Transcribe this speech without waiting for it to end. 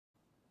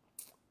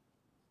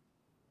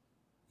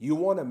You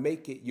want to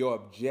make it your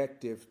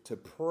objective to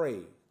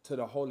pray to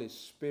the Holy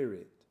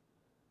Spirit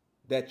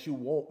that you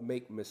won't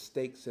make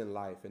mistakes in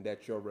life and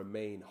that you'll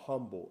remain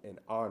humble and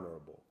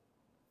honorable.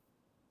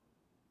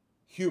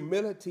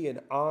 Humility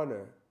and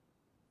honor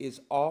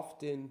is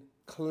often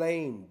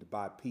claimed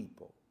by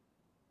people,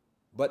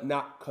 but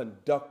not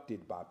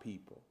conducted by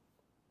people.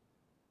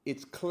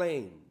 It's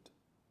claimed.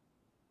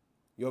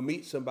 You'll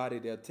meet somebody,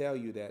 they'll tell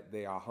you that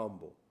they are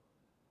humble.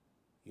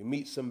 You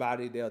meet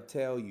somebody, they'll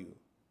tell you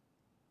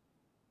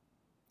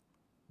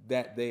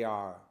that they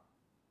are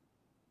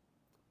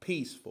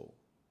peaceful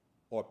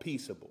or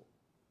peaceable.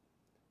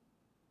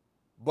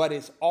 But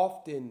it's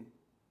often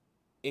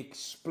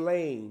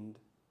explained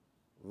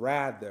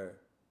rather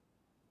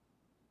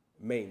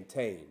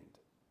maintained.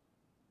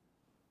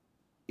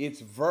 It's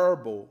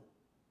verbal.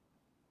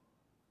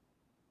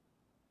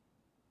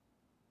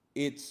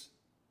 It's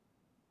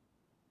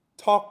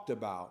talked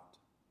about.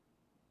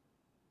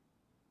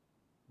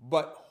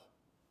 But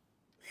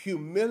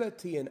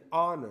humility and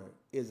honor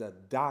is a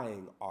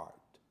dying art.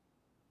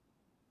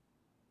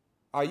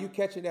 Are you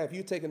catching that? If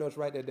you're taking notes,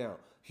 write that down.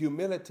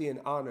 Humility and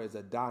honor is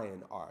a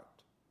dying art.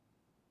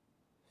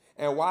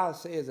 And why I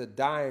say it's a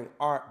dying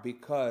art,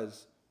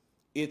 because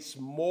it's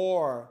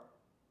more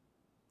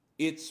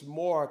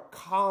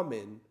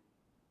common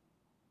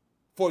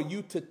for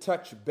you to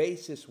touch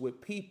bases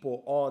with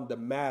people on the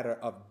matter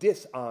of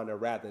dishonor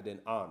rather than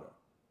honor,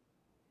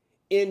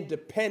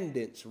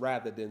 independence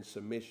rather than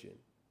submission,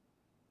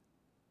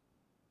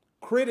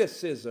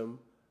 criticism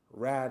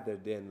rather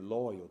than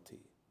loyalty.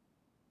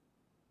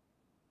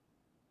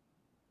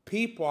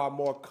 People are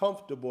more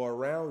comfortable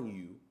around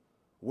you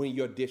when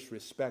you're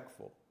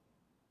disrespectful,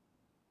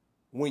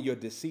 when you're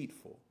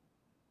deceitful.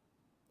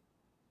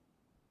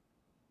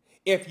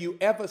 If you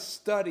ever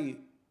study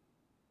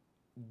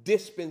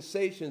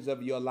dispensations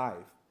of your life,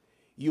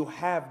 you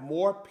have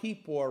more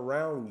people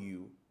around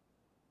you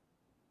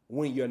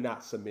when you're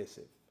not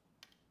submissive.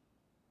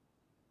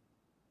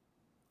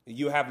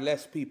 You have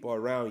less people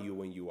around you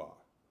when you are.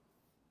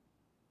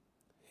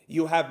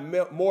 You have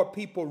more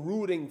people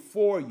rooting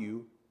for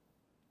you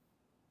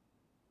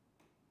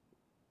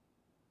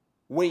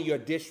when you're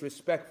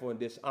disrespectful and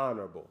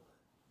dishonorable,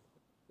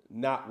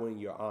 not when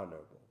you're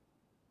honorable.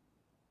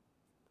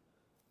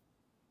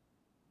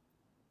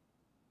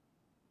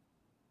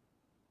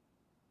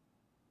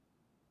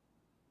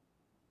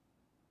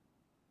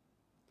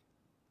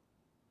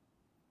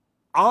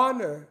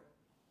 Honor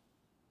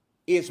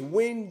is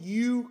when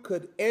you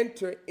could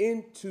enter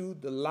into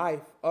the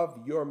life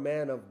of your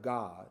man of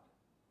God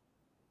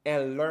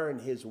and learn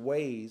his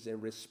ways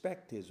and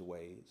respect his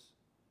ways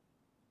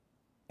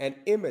and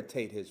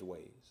imitate his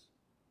ways.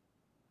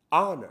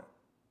 Honor.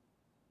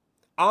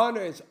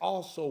 Honor is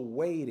also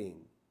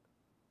waiting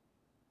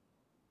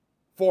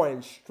for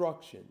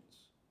instructions.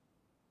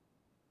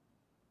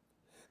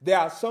 There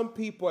are some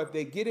people, if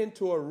they get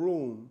into a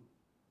room,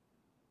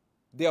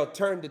 they'll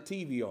turn the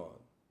TV on.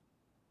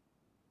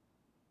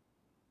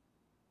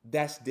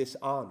 That's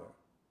dishonor.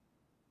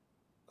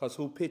 Because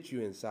who put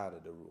you inside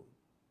of the room?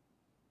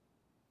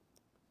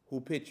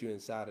 Who put you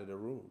inside of the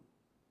room?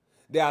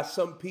 There are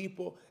some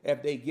people,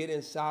 if they get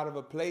inside of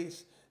a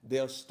place,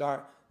 they'll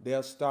start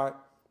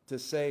to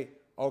say,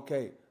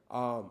 okay,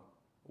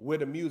 where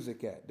the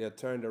music at? They'll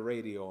turn the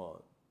radio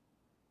on.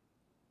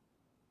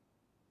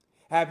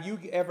 Have you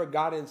ever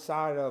got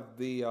inside of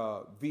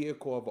the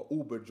vehicle of an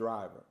Uber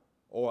driver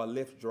or a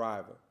Lyft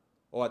driver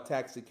or a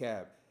taxi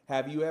cab?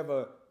 Have you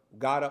ever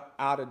got up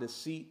out of the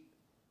seat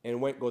and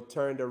go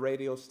turn the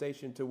radio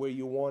station to where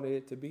you wanted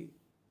it to be?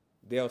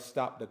 They'll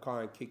stop the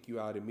car and kick you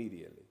out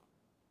immediately.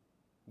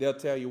 They'll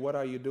tell you, what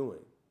are you doing?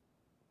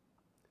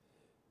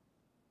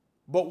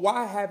 But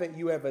why haven't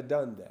you ever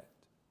done that?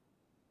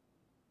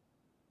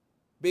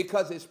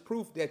 Because it's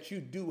proof that you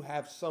do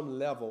have some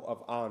level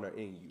of honor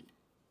in you.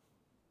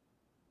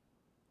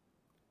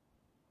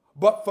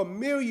 But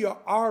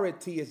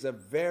familiarity is a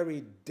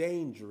very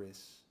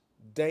dangerous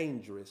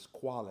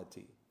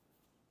quality.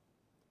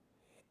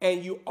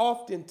 And you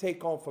often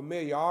take on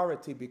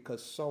familiarity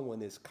because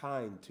someone is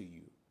kind to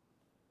you.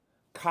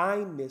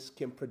 Kindness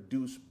can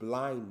produce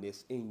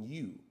blindness in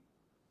you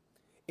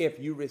if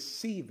you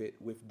receive it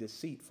with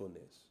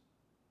deceitfulness.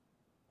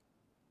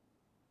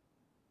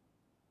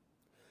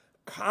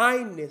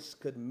 Kindness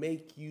could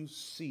make you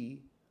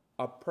see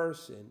a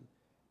person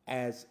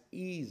as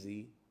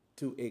easy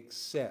to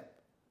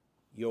accept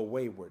your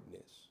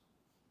waywardness,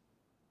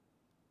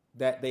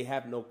 that they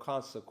have no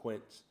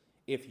consequence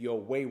if you're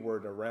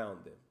wayward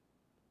around them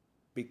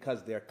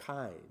because they're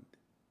kind.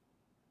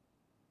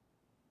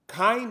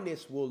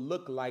 Kindness will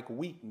look like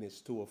weakness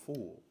to a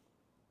fool.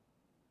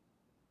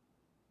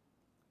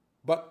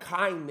 But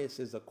kindness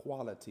is a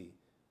quality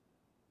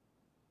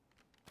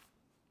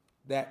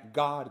that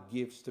God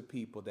gives to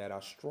people that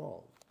are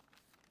strong.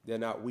 They're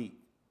not weak.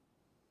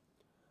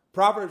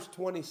 Proverbs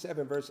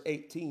 27 verse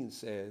 18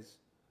 says,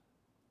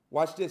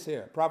 watch this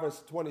here.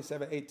 Proverbs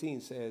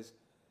 27:18 says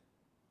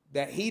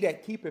that he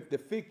that keepeth the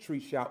fig tree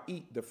shall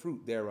eat the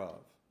fruit thereof.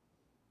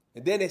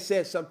 And then it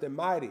says something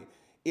mighty.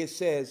 It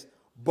says,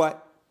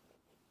 but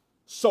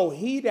So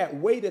he that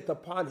waiteth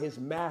upon his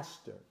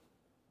master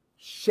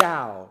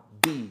shall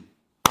be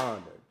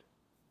honored.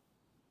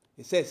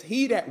 It says,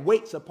 he that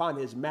waits upon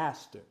his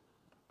master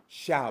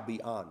shall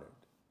be honored.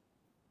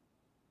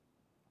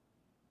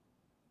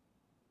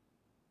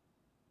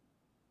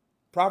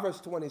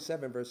 Proverbs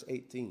 27, verse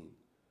 18.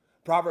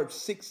 Proverbs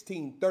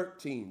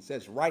 16:13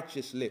 says,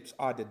 righteous lips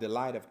are the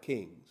delight of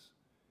kings.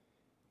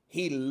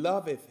 He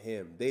loveth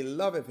him, they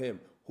loveth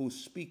him who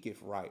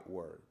speaketh right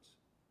words.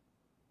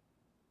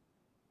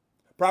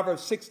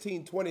 Proverbs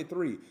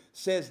 16:23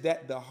 says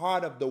that the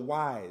heart of the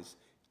wise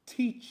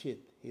teacheth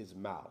his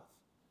mouth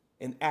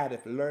and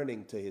addeth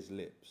learning to his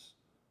lips.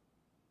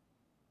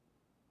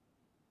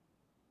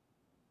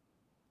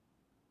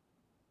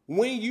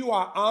 When you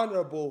are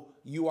honorable,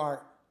 you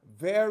are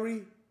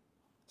very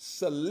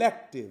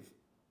selective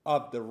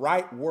of the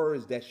right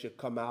words that should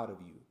come out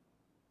of you.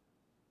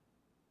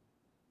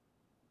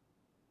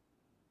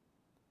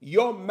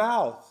 Your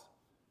mouth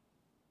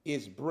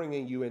is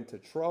bringing you into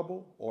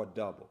trouble or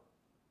double.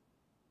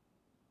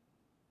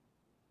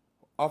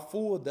 A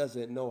fool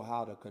doesn't know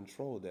how to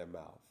control their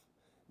mouth.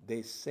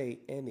 They say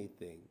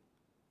anything.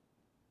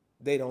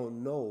 They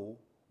don't know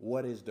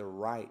what is the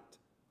right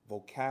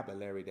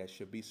vocabulary that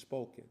should be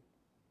spoken.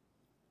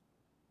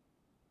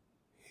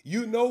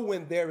 You know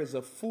when there is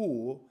a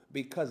fool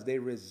because they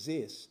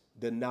resist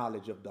the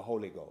knowledge of the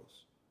Holy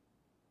Ghost.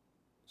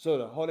 So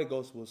the Holy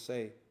Ghost will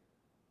say,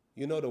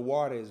 you know, the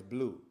water is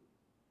blue.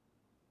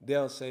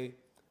 They'll say,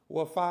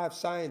 well, 5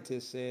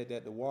 scientists said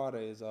that the water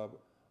is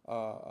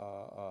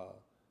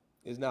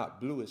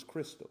not blue, it's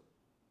crystal.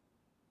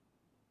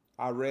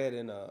 I read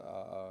in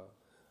a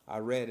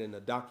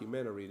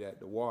documentary that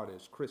the water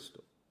is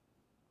crystal.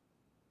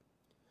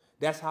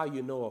 That's how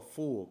you know a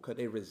fool, because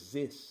they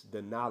resist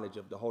the knowledge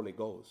of the Holy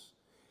Ghost.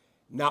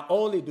 Not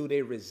only do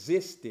they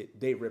resist it,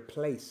 they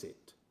replace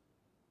it.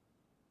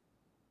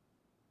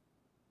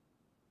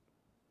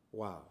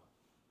 Wow.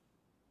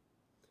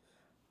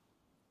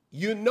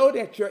 You know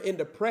that you're in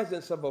the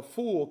presence of a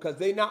fool because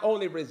they not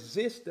only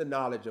resist the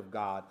knowledge of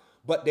God,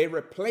 but they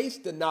replace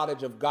the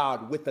knowledge of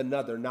God with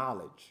another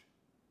knowledge.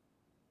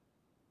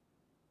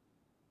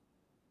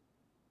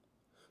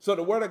 So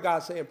the word of God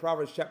says in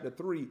Proverbs chapter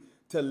 3,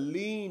 to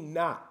lean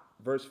not,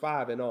 verse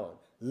 5 and on,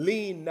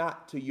 lean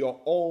not to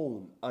your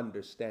own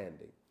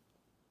understanding.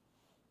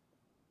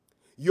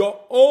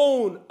 Your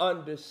own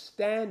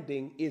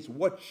understanding is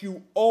what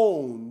you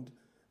owned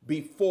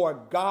before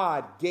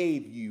God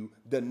gave you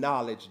the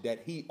knowledge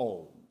that he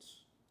owns.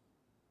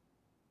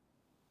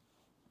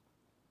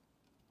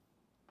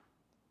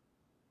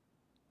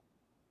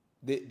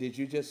 Did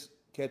you just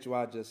catch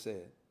what I just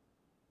said?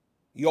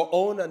 Your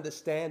own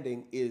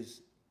understanding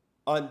is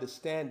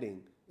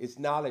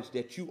knowledge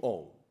that you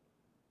own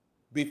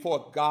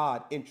before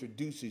God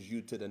introduces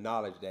you to the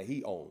knowledge that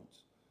he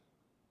owns.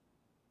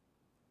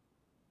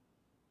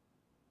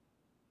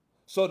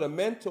 So the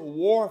mental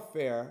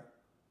warfare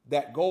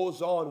that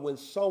goes on when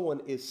someone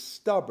is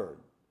stubborn.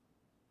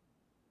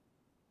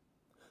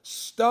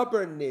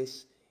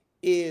 Stubbornness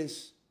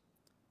is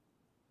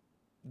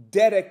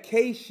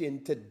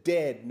dedication to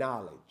dead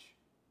knowledge.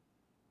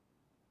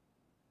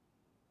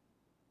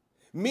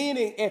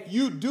 Meaning, if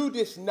you do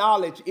this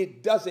knowledge,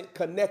 it doesn't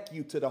connect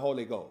you to the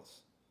Holy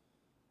Ghost.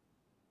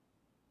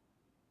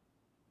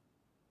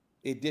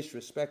 It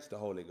disrespects the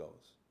Holy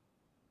Ghost.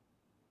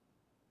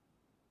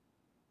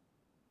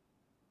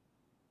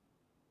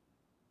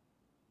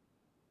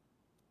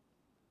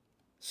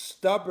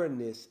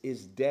 Stubbornness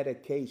is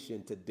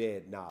dedication to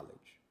dead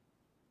knowledge.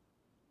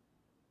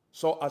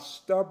 So a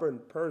stubborn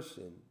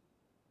person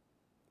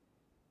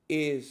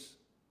is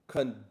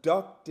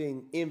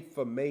conducting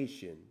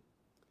information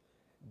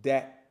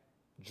that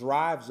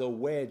drives a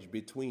wedge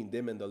between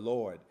them and the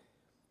Lord.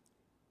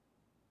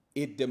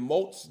 It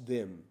demotes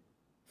them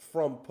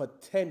from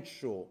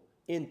potential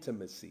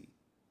intimacy.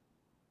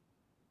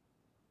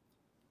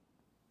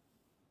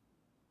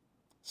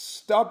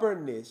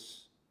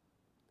 Stubbornness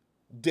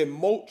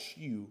demotes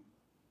you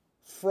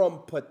from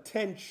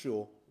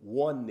potential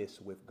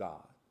oneness with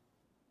God.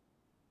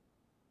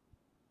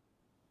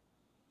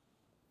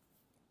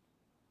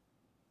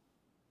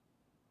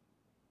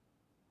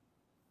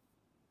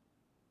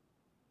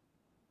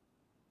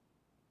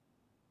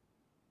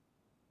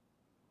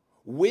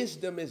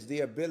 Wisdom is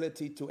the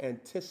ability to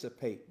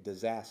anticipate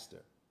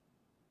disaster.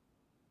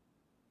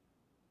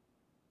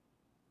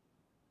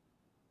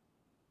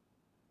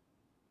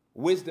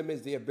 Wisdom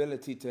is the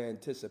ability to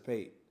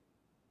anticipate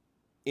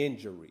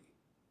injury.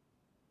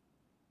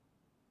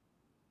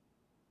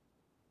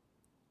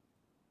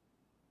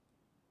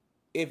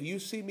 If you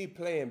see me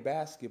playing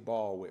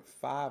basketball with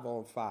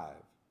 5-on-5,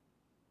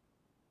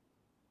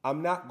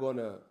 I'm not going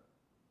to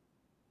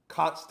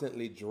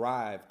constantly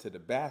drive to the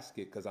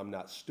basket because I'm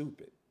not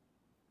stupid.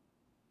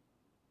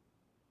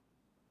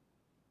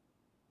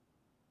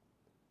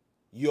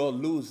 You'll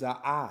lose an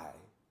eye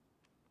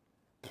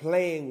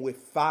playing with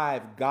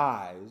 5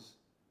 guys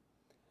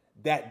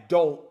that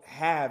don't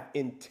have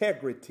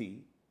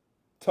integrity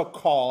to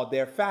call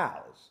their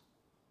fouls.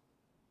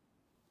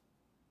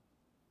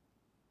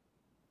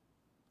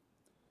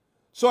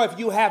 So if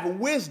you have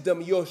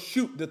wisdom, you'll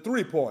shoot the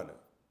three-pointer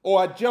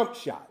or a jump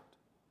shot.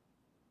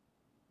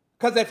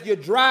 Because if you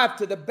drive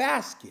to the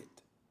basket,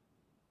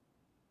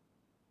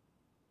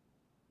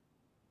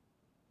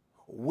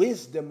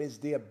 wisdom is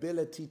the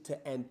ability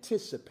to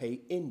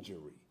anticipate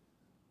injury.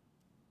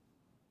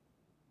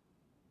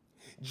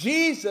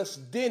 Jesus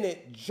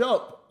didn't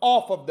jump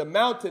off of the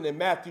mountain in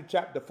Matthew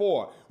chapter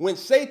 4 when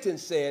Satan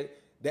said,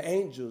 the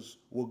angels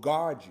will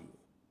guard you.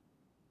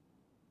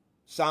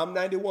 Psalm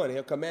 91,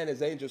 he'll command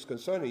his angels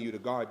concerning you to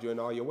guard you in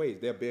all your ways.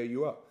 They'll bear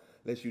you up,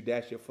 lest you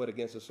dash your foot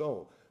against a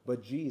stone.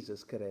 But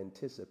Jesus could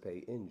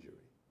anticipate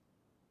injury.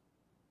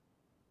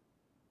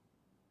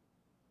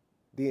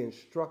 The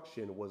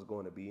instruction was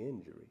going to be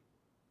injury.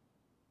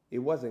 It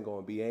wasn't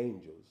going to be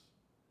angels.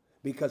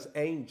 Because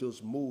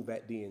angels move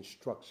at the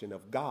instruction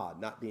of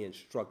God, not the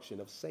instruction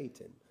of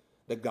Satan,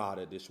 the god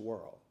of this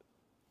world.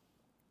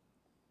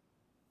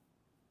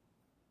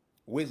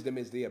 Wisdom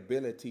is the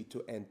ability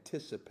to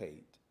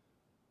anticipate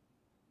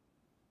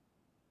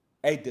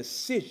a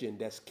decision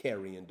that's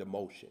carrying the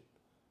motion.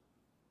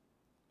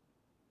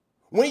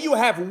 When you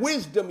have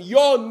wisdom,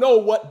 you'll know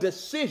what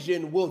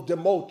decision will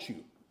demote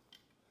you.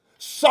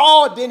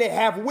 Saul didn't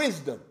have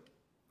wisdom,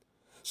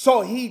 so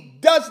he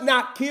does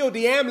not kill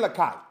the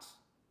Amalekites.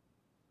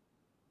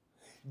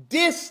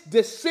 This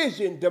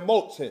decision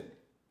demotes him.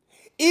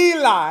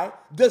 Eli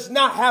does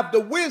not have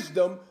the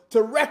wisdom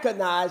to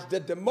recognize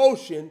the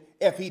demotion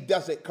if he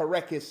doesn't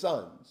correct his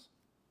sons.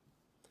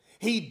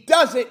 He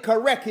doesn't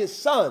correct his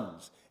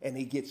sons and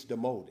he gets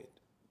demoted.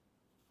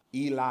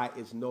 Eli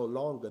is no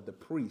longer the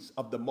priest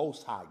of the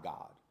Most High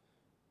God.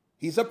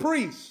 He's a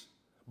priest,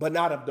 but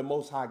not of the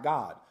Most High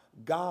God.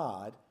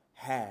 God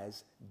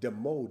has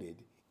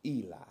demoted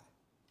Eli.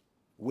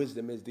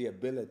 Wisdom is the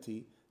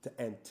ability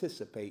to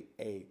anticipate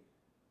a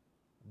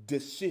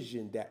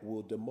decision that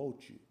will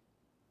demote you.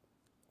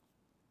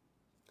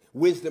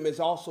 Wisdom is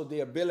also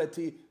the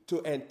ability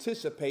to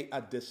anticipate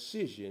a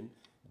decision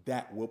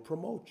that will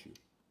promote you.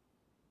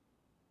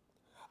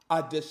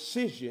 A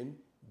decision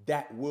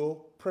that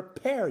will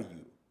prepare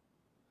you.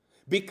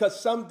 Because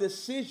some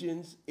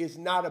decisions is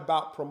not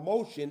about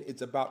promotion,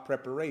 it's about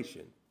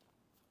preparation.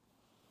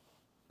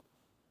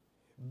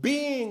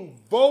 Being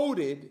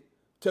voted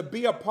to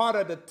be a part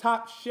of the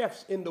top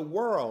chefs in the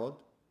world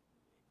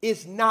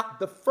is not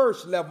the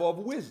first level of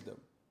wisdom.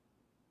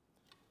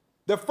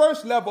 The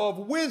first level of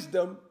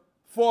wisdom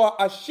for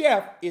a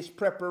chef is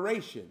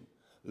preparation,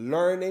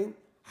 learning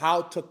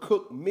how to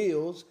cook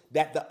meals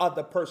that the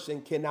other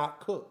person cannot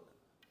cook,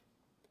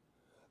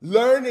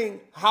 learning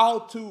how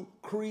to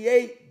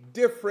create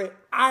different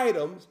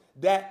items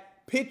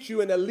that put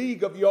you in a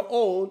league of your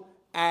own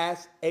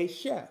as a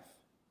chef.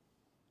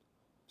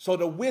 So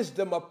the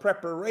wisdom of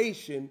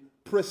preparation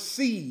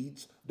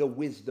precedes the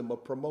wisdom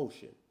of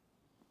promotion.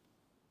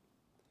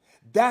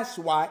 That's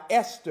why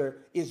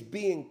Esther is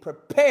being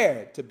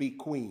prepared to be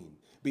queen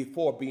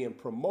before being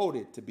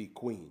promoted to be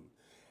queen.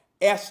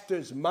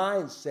 Esther's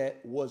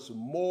mindset was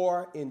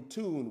more in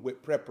tune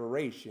with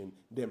preparation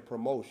than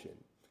promotion.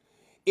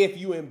 If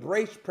you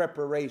embrace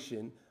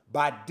preparation,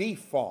 by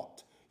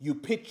default, you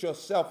put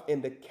yourself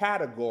in the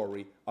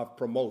category of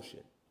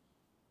promotion.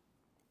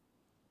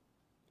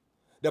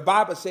 The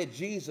Bible said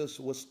Jesus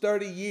was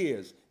 30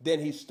 years, then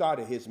he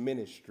started his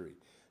ministry.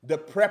 The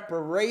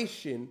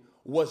preparation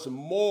was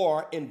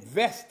more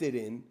invested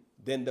in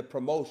than the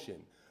promotion.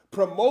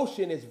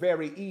 Promotion is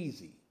very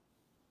easy.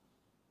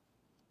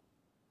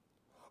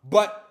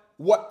 But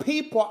what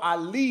people are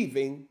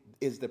leaving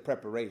is the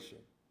preparation.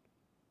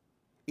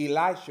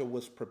 Elisha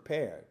was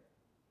prepared.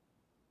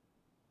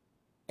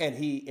 And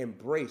he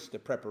embraced the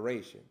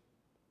preparation.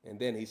 And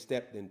then he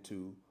stepped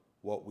into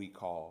what we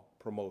call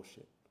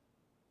promotion.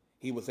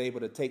 He was able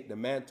to take the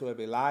mantle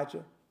of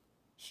Elijah,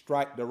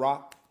 strike the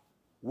rock.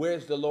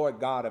 Where's the Lord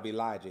God of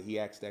Elijah? He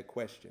asked that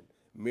question.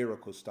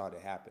 Miracles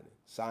started happening.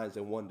 Signs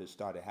and wonders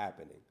started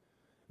happening.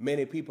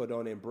 Many people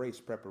don't embrace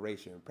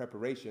preparation.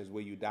 Preparation is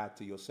where you die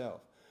to yourself.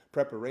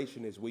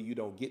 Preparation is where you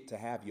don't get to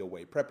have your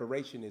way.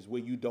 Preparation is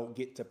where you don't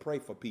get to pray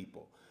for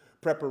people.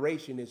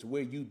 Preparation is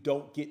where you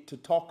don't get to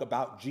talk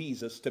about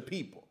Jesus to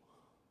people.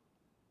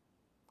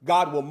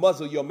 God will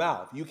muzzle your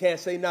mouth. You can't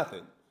say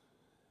nothing.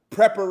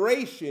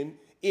 Preparation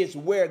is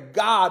where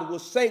God will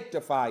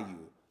sanctify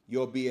you.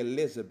 You'll be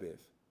Elizabeth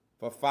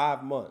for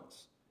 5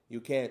 months.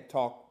 You can't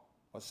talk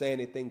or say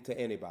anything to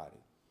anybody.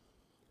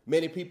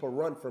 Many people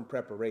run from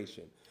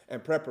preparation,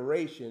 and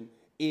preparation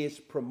is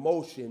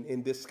promotion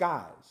in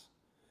disguise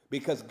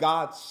because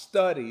God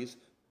studies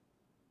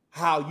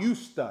how you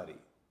study.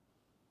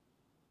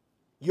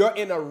 You're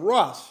in a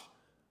rush.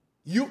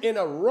 You in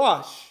a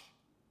rush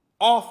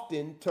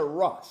often to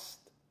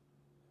rust.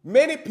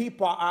 Many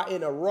people are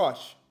in a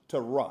rush to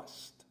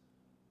rust.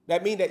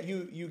 That means that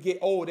you get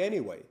old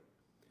anyway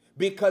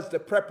because the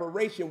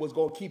preparation was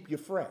going to keep you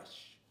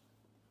fresh.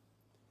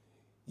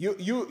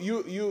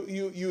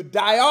 You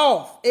die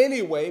off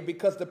anyway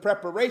because the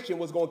preparation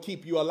was going to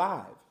keep you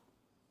alive.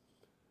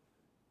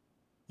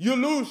 You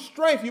lose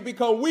strength, you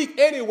become weak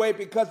anyway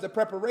because the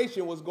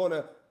preparation was going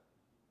to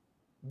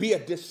be a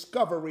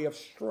discovery of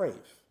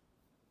strength.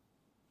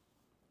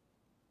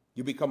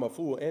 You become a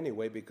fool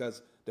anyway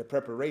because the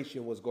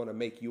preparation was going to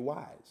make you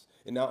wise.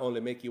 And not only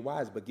make you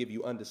wise, but give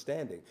you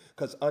understanding.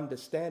 Because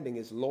understanding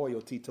is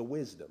loyalty to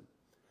wisdom.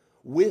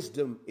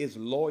 Wisdom is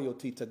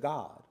loyalty to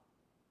God.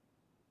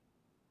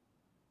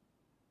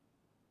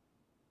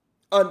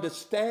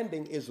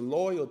 Understanding is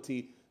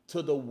loyalty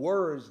to the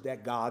words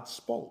that God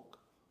spoke.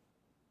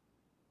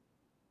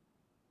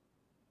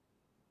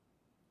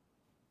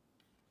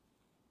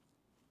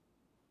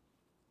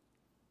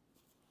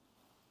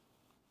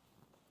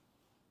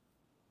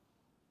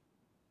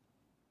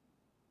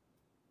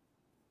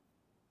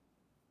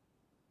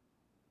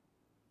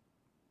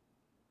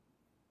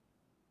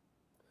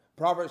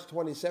 Proverbs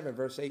 27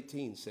 verse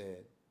 18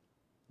 said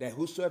that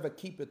whosoever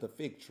keepeth a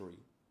fig tree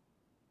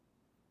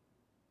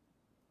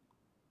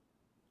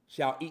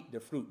shall eat the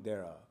fruit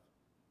thereof.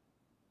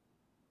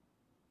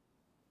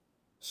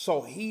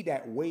 So he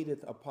that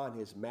waiteth upon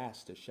his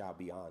master shall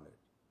be honored.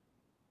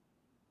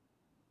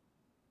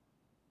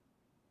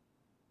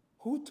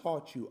 Who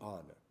taught you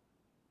honor?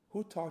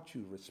 Who taught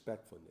you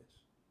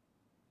respectfulness?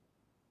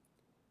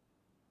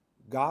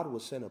 God will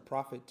send a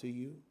prophet to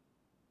you.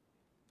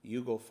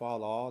 You go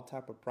follow all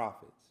type of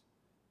prophets.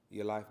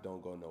 Your life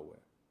don't go nowhere.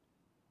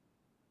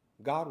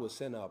 God will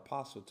send an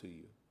apostle to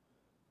you.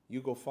 You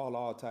go follow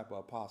all type of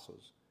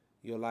apostles.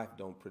 Your life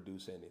don't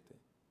produce anything.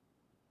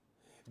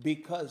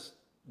 Because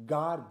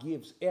God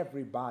gives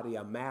everybody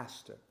a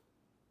master.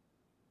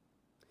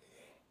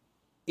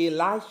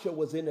 Elisha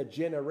was in a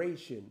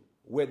generation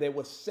where there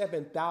were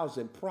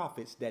 7,000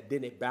 prophets that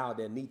didn't bow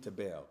their knee to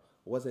Baal.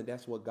 Wasn't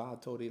that what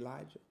God told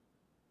Elijah?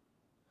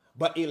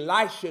 But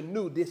Elisha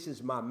knew, this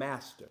is my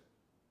master.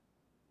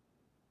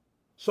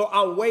 So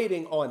I'm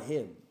waiting on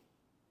him.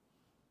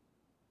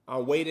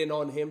 I'm waiting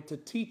on him to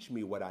teach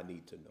me what I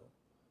need to know.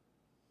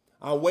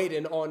 I'm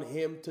waiting on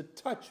him to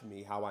touch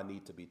me how I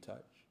need to be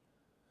touched.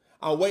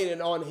 I'm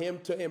waiting on him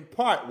to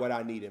impart what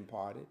I need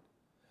imparted.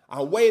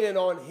 I'm waiting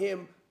on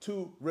him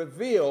to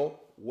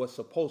reveal what's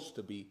supposed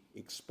to be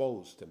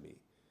exposed to me.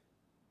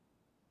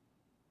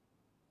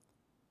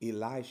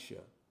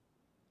 Elisha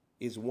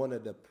is one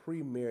of the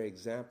premier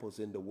examples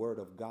in the Word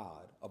of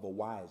God of a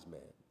wise man.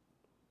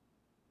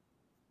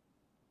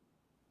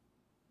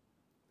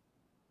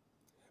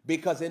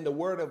 Because in the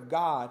Word of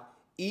God,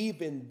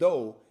 even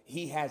though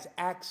he has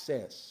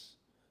access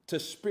to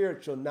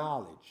spiritual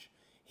knowledge,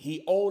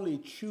 he only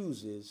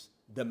chooses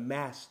the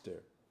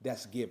master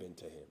that's given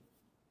to him.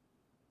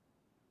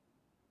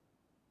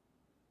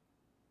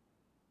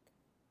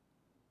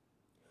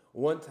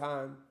 One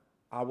time,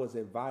 I was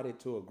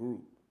invited to a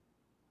group.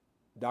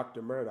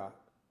 Dr. Murdoch,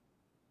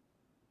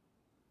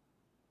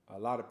 a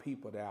lot of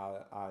people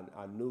that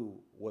I knew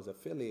was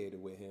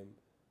affiliated with him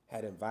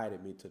had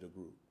invited me to the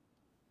group.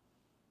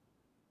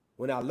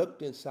 When I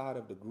looked inside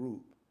of the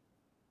group,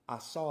 I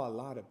saw a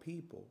lot of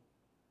people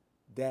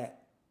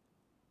that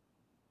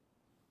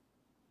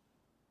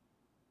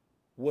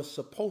was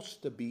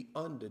supposed to be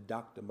under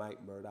Dr.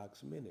 Mike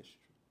Murdoch's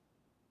ministry.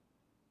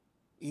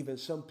 Even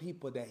some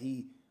people that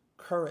he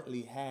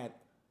currently had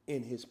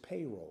in his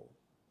payroll.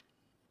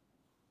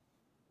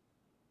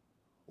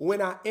 When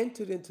I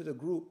entered into the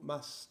group, my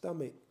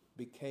stomach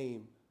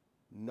became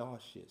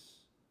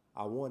nauseous.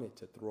 I wanted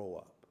to throw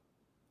up.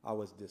 I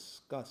was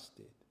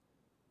disgusted.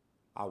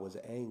 I was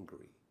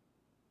angry.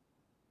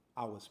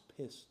 I was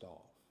pissed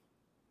off.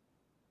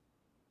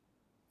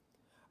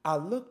 I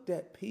looked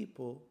at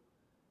people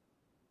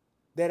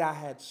that I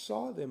had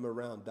saw them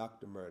around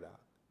Dr.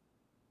 Murdoch.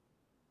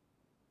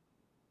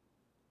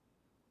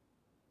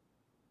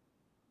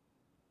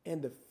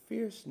 And the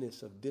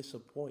fierceness of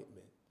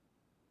disappointment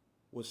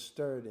was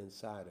stirred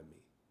inside of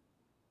me.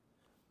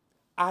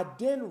 I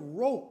then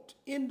wrote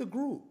in the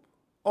group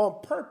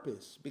on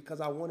purpose because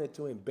I wanted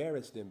to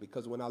embarrass them,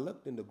 because when I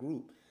looked in the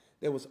group,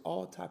 there was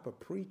all type of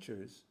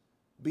preachers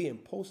being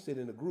posted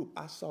in the group.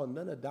 I saw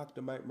none of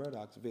Dr. Mike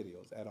Murdoch's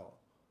videos at all.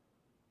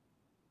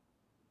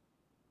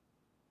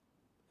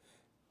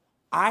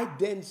 I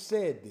then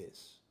said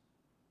this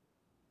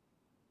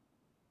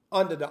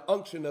under the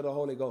unction of the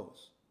Holy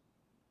Ghost.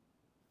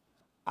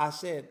 I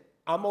said,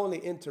 I'm only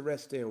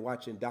interested in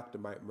watching Dr.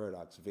 Mike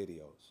Murdoch's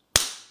videos.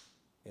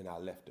 And I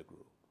left the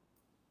group.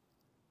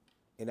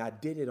 And I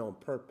did it on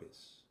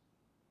purpose.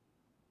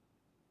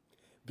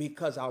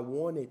 Because I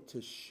wanted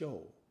to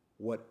show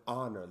what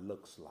honor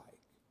looks like.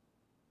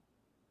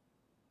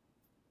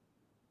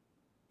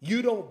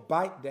 You don't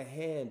bite the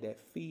hand that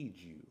feeds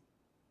you.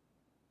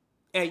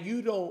 And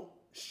you don't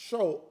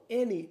show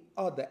any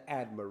other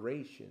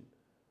admiration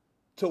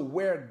to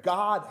where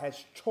God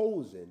has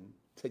chosen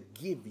to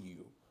give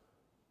you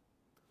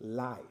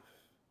life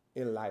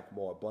and life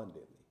more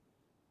abundantly.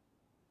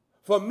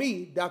 For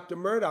me, Dr.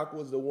 Murdoch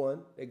was the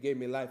one that gave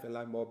me life and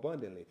life more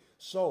abundantly.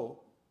 So,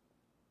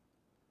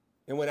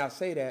 and when I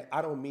say that,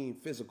 I don't mean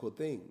physical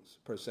things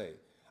per se.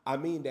 I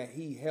mean that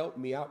he helped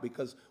me out,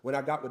 because when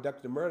I got with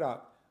Dr.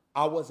 Murdoch,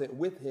 I wasn't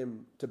with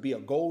him to be a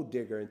gold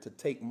digger and to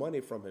take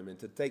money from him and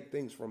to take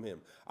things from him.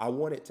 I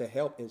wanted to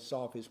help and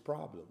solve his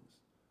problems.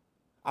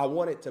 I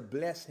wanted to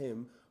bless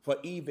him for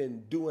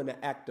even doing an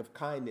act of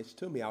kindness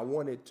to me. I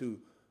wanted to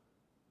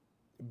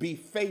be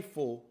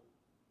faithful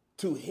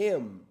to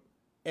him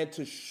and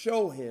to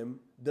show him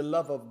the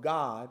love of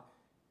God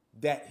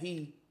that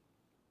he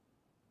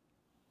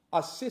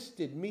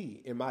assisted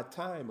me in my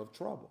time of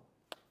trouble.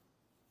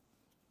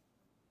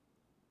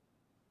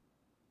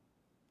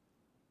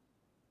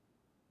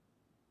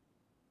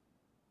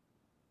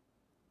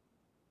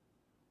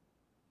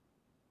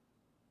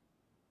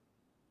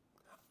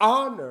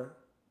 Honor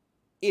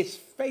is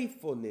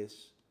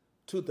faithfulness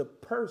to the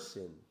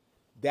person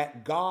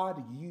that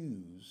God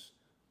used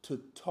to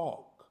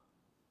talk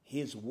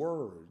his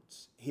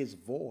words, his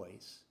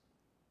voice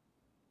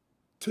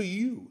to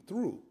you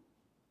through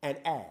and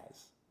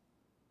as.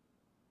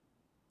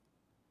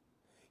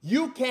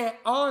 You can't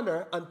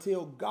honor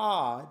until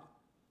God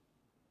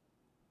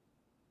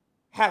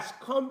has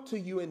come to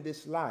you in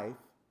this life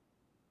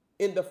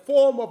in the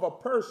form of a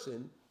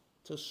person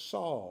to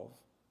solve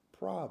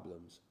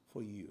problems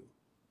for you.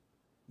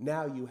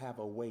 Now you have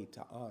a way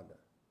to honor.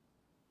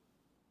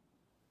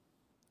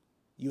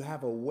 You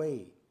have a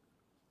way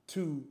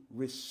to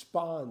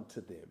respond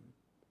to them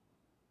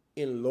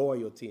in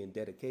loyalty and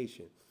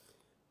dedication.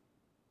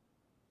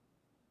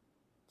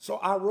 So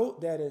I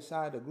wrote that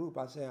inside the group.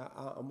 I said,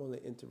 I'm only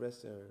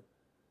interested in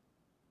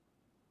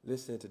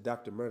listening to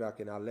Dr. Murdoch,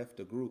 and I left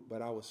the group,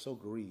 but I was so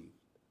grieved.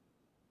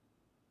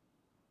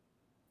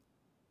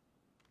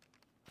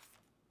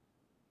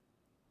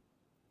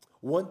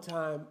 One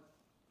time,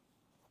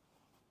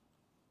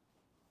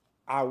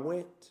 I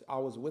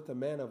was with a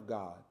man of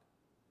God,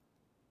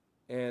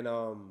 and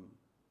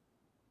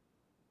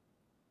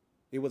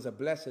it was a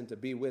blessing to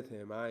be with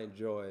him. I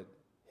enjoyed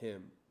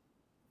him.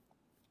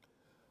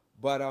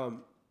 But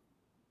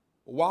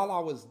while I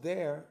was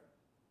there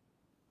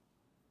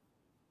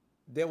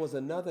was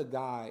another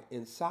guy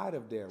inside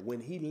of there. When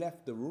he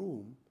left the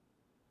room,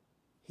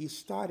 he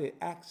started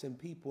asking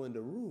people in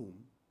the room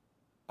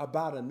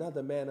about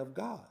another man of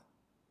God.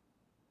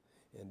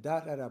 And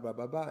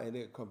and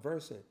they're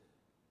conversing.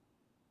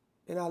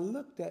 And I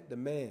looked at the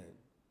man.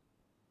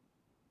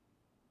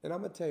 And I'm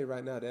going to tell you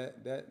right now,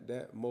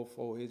 that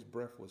mofo, his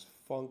breath was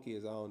funky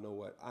as I don't know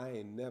what. I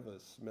ain't never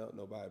smelled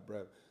nobody's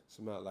breath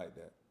smelled like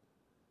that.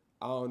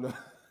 I don't know.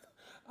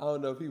 I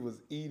don't know if he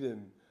was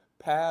eating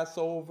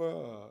Passover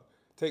or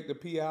take the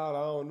pee out.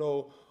 I don't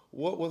know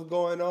what was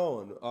going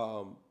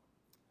on.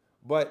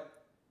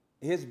 But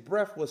his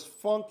breath was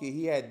funky.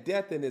 He had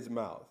death in his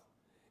mouth.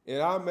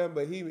 And I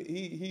remember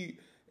he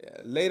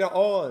later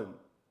on,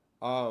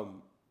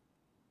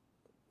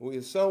 we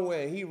were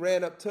somewhere, and he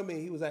ran up to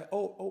me. He was like,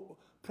 oh,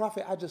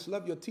 Prophet, I just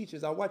love your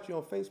teachers. I watch you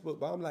on Facebook.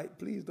 But I'm like,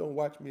 please don't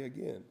watch me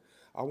again.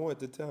 I wanted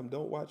to tell him,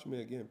 don't watch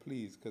me again,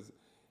 please. Because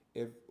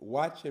if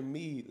watching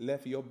me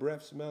left your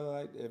breath smell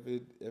like,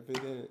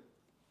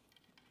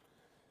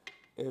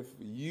 if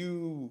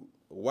you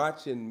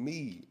watching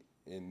me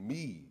and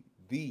me,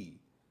 thee,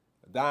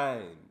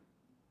 thine,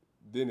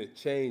 then it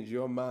changed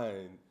your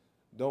mind,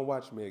 don't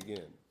watch me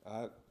again.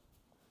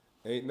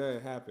 Ain't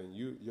nothing happened.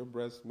 Your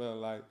breath smell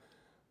like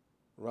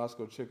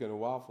Roscoe Chicken and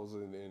Waffles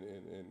and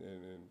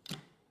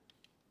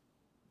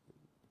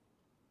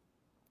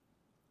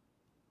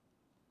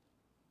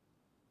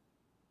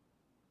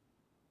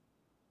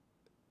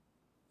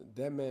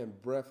that man's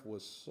breath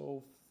was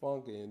so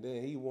funky, and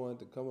then he wanted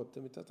to come up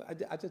to me.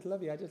 I just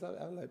love you. I just love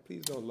you. I'm like,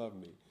 please don't love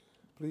me.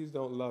 Please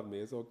don't love me.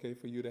 It's okay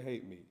for you to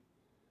hate me.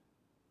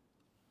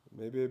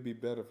 Maybe it'd be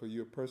better for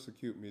you to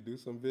persecute me. Do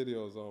some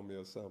videos on me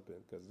or something,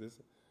 because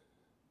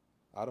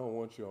I don't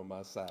want you on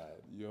my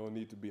side. You don't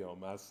need to be on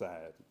my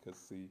side, because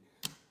see,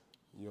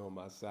 you're on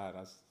my side.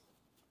 I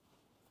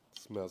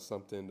smell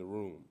something in the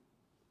room.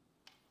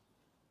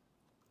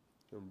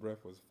 Your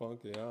breath was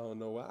funky. I don't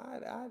know why.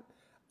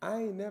 I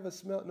ain't never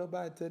smelt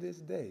nobody to this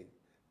day.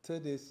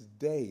 To this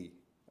day,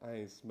 I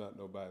ain't smelt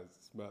nobody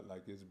smelt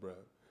like his breath.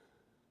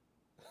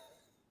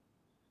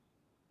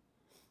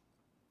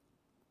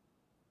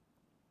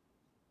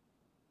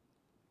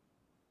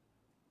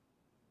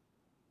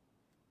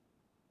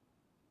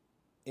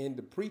 And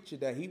the preacher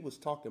that he was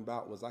talking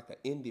about was like an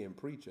Indian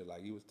preacher.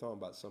 Like he was talking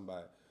about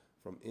somebody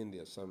from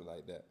India or something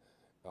like that.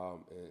 And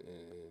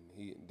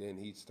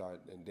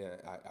then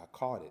I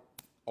caught it.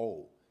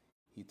 Oh,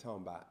 he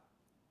talking about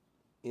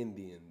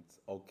Indians.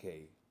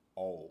 Okay.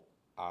 Oh,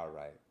 all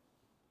right.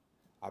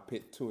 I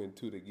put two and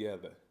two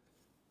together.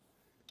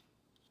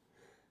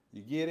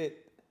 You get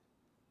it?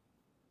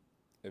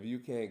 If you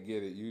can't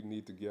get it, you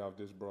need to get off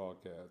this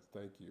broadcast.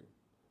 Thank you.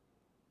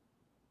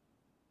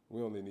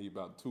 We only need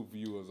about 2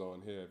 viewers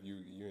on here if you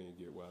ain't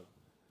get one.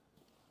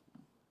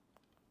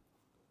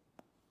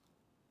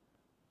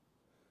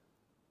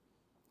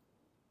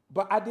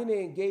 But I didn't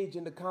engage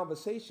in the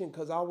conversation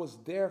because I was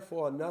there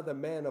for another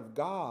man of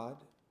God.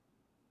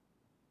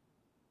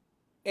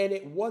 And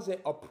it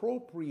wasn't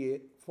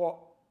appropriate for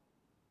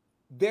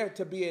there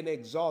to be an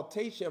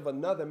exaltation of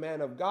another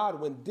man of God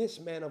when this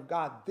man of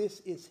God, this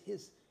is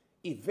his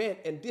event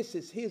and this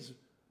is his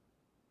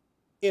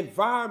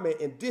environment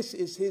and this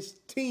is his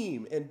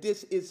team and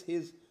this is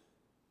his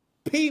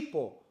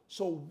people.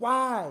 So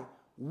why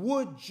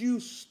would you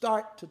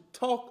start to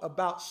talk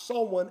about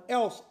someone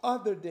else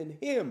other than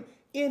him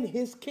in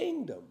his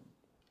kingdom?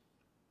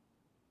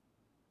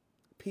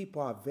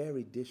 People are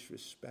very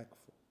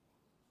disrespectful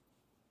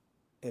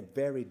and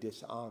very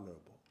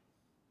dishonorable.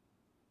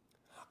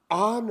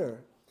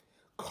 Honor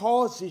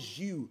causes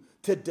you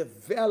to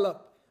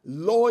develop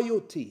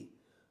loyalty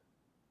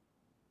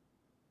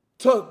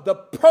to the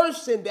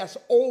person that's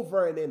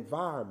over an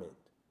environment.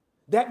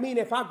 That means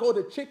if I go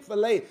to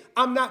Chick-fil-A,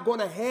 I'm not going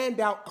to hand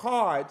out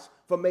cards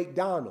for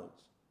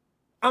McDonald's.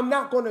 I'm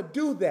not going to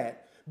do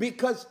that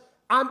because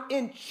I'm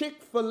in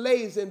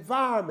Chick-fil-A's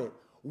environment.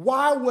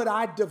 Why would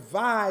I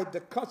divide the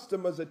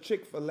customers of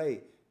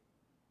Chick-fil-A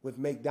with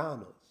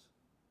McDonald's?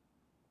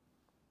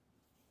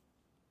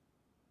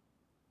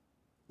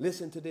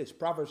 Listen to this,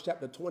 Proverbs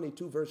chapter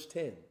 22, verse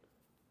 10.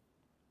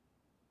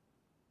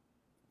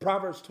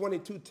 Proverbs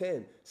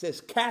 22:10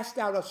 says, cast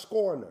out a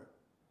scorner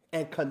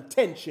and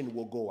contention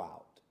will go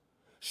out.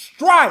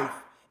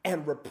 Strife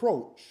and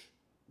reproach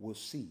will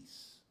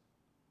cease.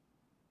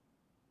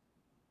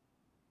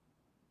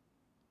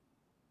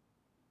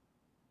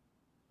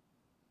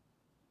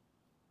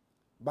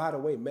 By the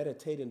way,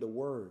 meditating the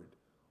word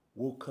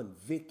will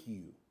convict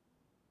you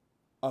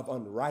of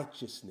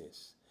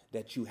unrighteousness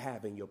that you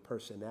have in your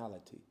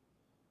personality.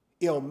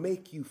 It'll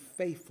make you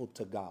faithful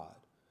to God.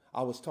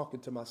 I was talking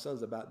to my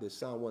sons about this.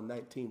 Psalm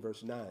 119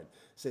 verse 9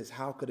 says,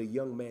 how could a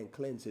young man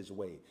cleanse his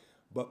way?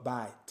 But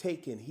by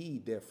taking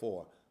heed,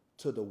 therefore,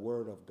 to the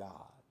word of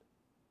God,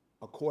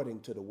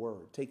 according to the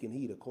word, taking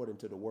heed according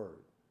to the word.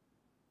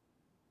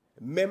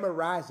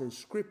 Memorizing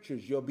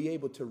scriptures, you'll be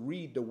able to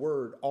read the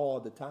word all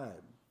the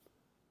time.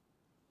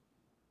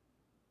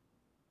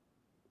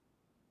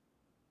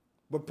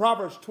 But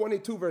Proverbs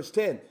 22 verse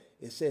 10,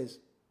 it says,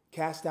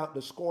 cast out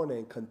the scorner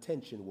and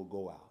contention will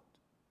go out.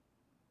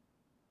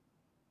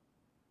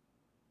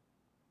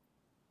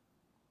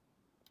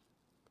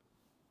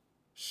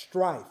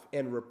 Strife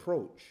and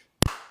reproach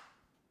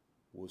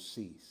will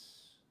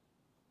cease.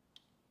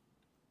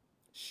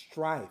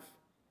 Strife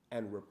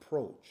and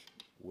reproach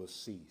will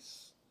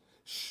cease.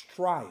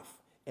 Strife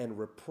and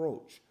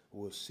reproach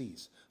will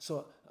cease.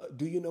 So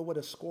do you know what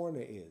a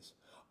scorner is?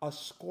 A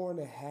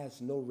scorner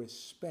has no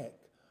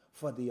respect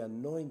for the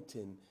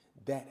anointing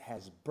that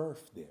has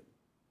birthed them.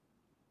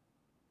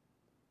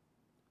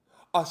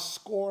 A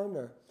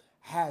scorner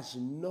has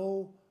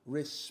no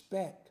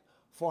respect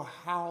for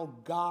how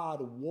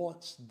God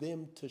wants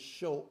them to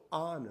show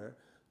honor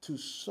to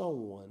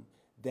someone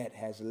that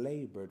has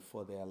labored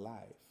for their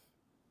life.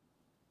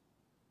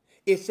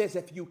 It says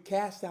if you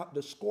cast out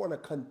the scorner,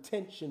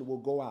 contention will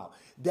go out.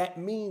 That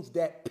means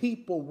that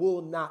people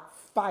will not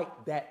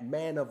fight that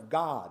man of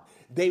God.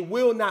 They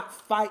will not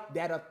fight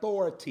that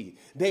authority.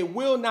 They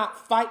will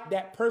not fight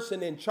that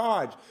person in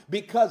charge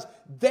because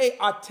they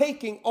are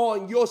taking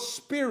on your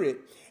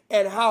spirit.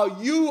 And how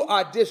you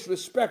are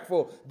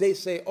disrespectful, they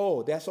say,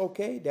 oh, that's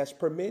okay, that's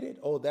permitted,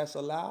 oh, that's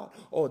allowed,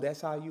 oh, that's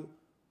how you.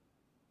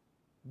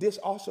 This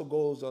also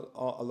goes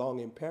along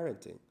in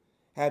parenting.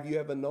 Have you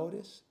ever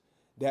noticed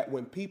that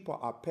when people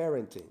are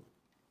parenting,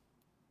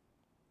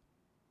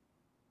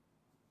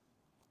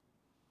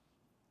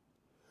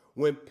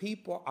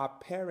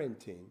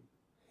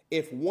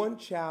 if one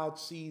child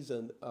sees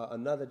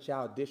another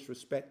child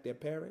disrespect their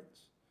parents,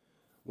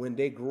 when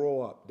they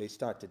grow up, they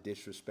start to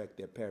disrespect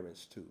their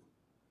parents too.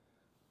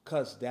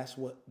 Because that's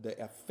what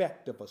the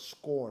effect of a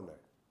scorner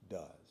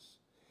does.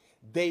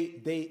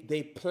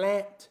 They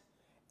plant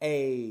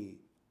a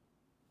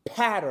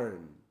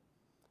pattern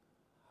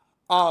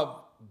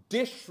of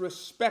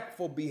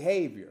disrespectful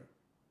behavior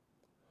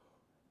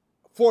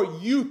for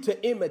you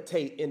to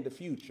imitate in the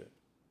future.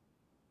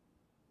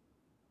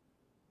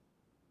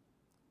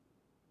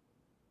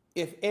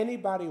 If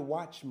anybody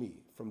watched me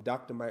from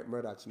Dr. Mike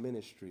Murdoch's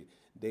ministry,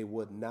 they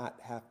would not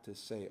have to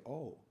say,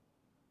 oh,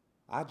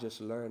 I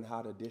just learned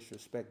how to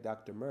disrespect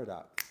Dr.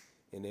 Murdoch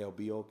and they'll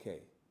be okay.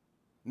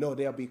 No,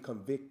 they'll be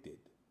convicted.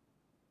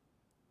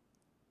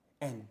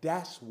 And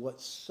that's what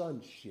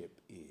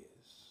sonship is.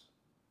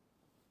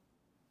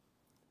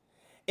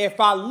 If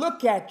I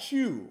look at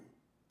you,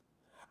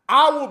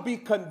 I will be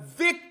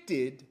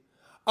convicted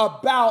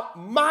about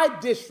my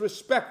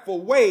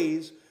disrespectful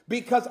ways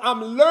because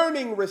I'm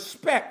learning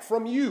respect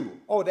from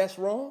you. Oh, that's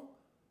wrong?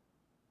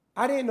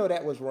 I didn't know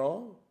that was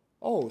wrong.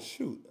 Oh,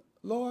 shoot.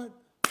 Lord,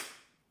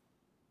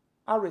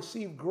 I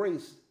received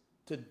grace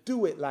to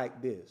do it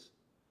like this.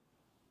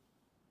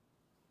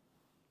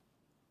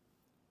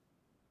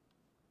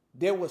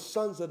 There were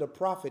sons of the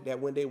prophet that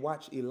when they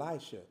watched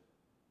Elisha,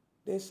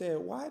 they said,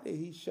 why did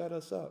he shut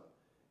us up?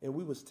 And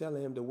we was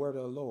telling him the word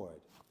of the Lord.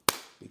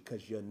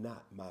 Because you're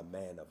not my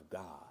man of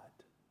God.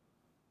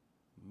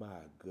 My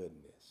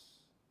goodness.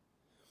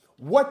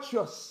 What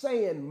you're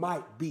saying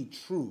might be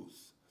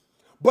truth,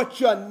 but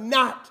you're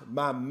not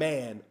my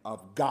man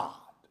of God.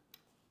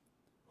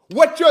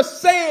 What you're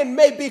saying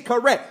may be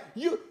correct.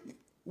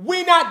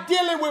 We're not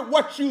dealing with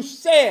what you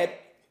said.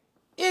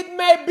 It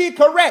may be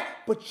correct,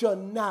 but you're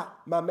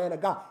not my man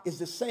of God. It's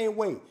the same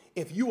way.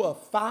 If you're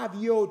a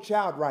 5-year-old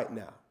child right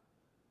now,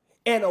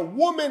 and a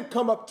woman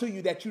come up to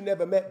you that you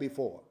never met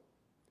before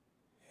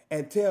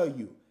and tell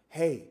you,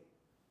 hey,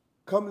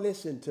 come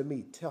listen to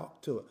me,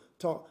 talk.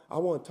 I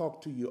want to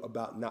talk to you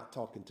about not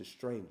talking to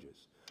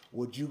strangers.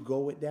 Would you go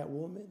with that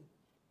woman?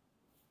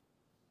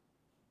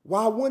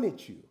 Why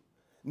wouldn't you?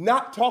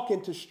 Not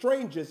talking to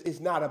strangers is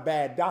not a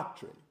bad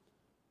doctrine.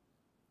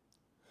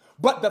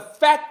 But the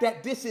fact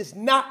that this is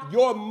not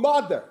your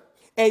mother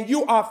and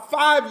you are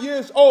 5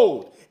 years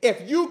old,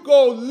 if you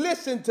go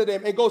listen to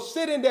them and go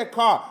sit in their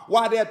car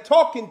while they're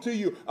talking to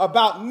you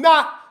about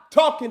not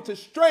talking to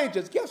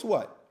strangers, guess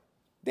what?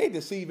 They're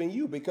deceiving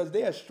you because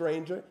they're a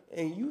stranger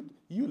and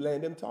you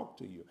let them talk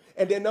to you.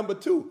 And then number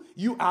two,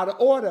 you out of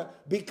order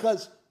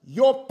because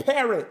your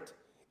parent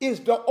is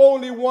the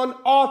only one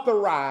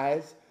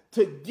authorized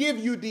to give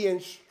you the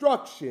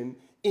instruction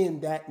in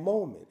that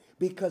moment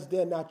because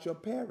they're not your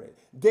parent.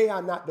 They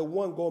are not the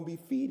one going to be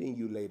feeding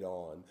you later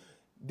on.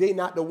 They're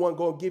not the one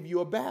going to give you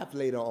a bath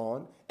later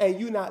on, and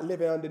you're not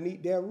living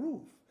underneath their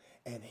roof.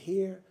 And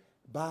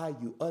hereby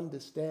you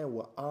understand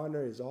what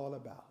honor is all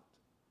about.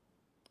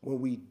 When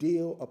we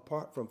deal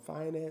apart from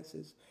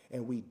finances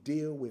and we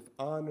deal with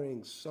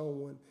honoring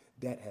someone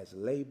that has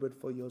labored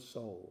for your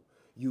soul,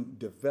 you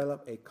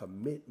develop a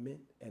commitment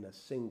and a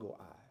single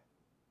eye.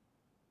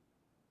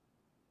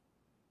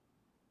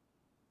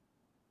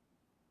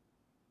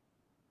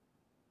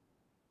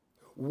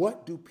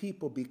 What do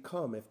people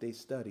become if they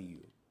study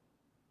you?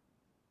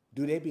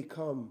 Do they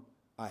become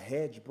a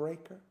hedge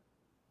breaker?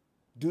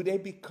 Do they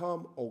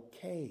become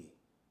okay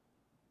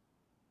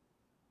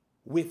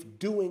with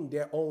doing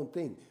their own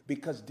thing?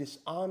 Because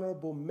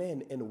dishonorable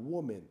men and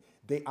women,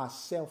 they are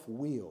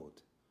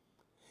self-willed.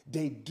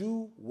 They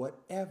do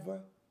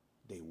whatever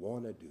they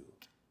want to do.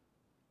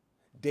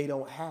 They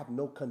don't have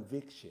no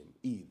conviction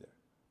either.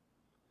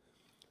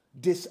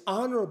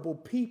 Dishonorable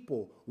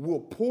people will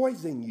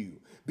poison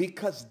you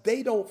because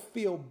they don't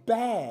feel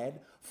bad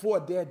for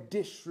their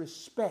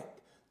disrespect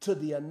to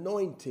the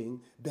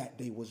anointing that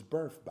they was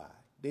birthed by.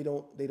 They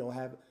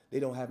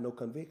don't have no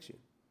conviction.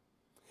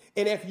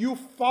 And if you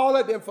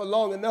follow them for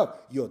long enough,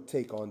 you'll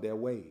take on their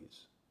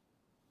ways.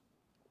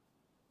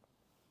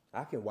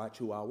 I can watch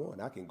who I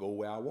want. I can go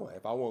where I want.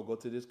 If I want to go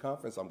to this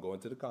conference, I'm going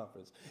to the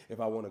conference. If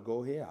I want to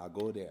go here, I'll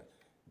go there.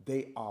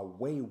 They are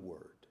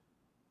wayward.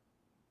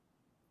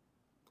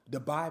 The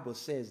Bible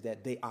says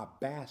that they are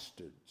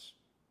bastards.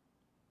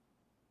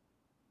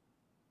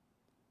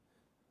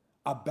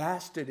 A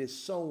bastard is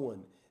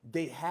someone,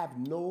 they have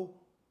no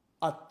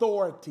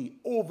authority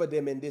over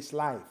them in this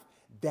life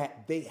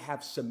that they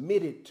have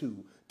submitted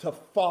to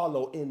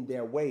follow in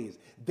their ways.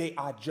 They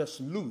are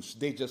just loose.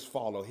 They just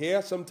follow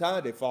here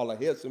sometime, they follow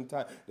here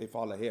sometime, they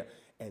follow here.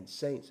 And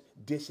saints,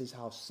 this is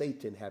how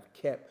Satan have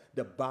kept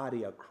the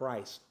body of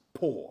Christ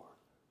poor.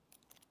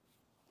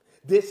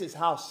 This is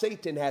how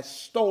Satan has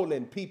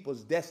stolen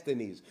people's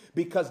destinies,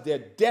 because their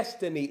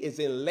destiny is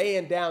in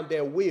laying down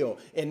their will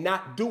and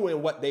not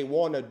doing what they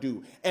want to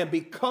do and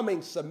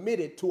becoming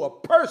submitted to a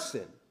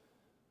person.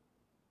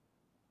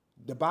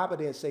 The Bible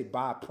didn't say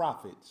by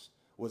prophets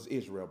was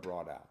Israel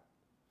brought out.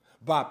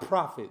 By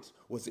prophets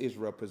was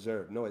Israel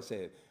preserved. No, it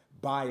said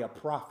by a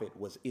prophet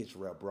was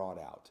Israel brought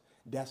out.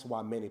 That's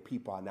why many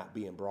people are not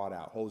being brought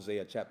out.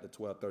 Hosea chapter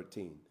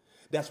 12:13.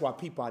 That's why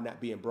people are not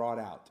being brought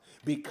out,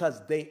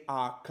 because they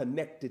are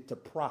connected to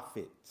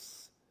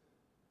prophets.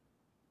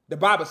 The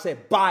Bible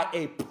said by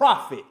a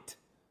prophet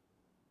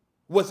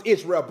was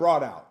Israel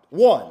brought out.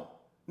 One,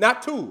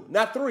 not two,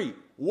 not three,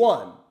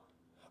 one.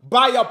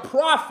 By a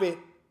prophet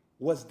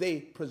was they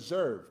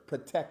preserved,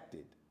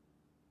 protected.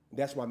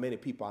 That's why many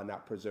people are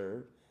not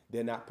preserved.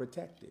 They're not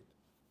protected.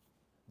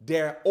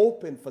 They're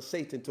open for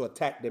Satan to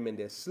attack them in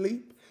their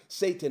sleep.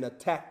 Satan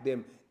attacked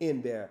them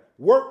in their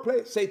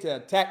workplace. Satan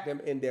attacked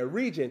them in their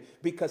region,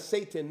 because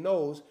Satan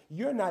knows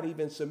you're not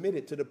even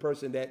submitted to the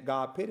person that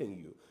God put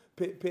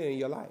in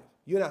your life.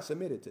 You're not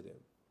submitted to them.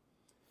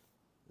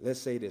 Let's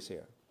say this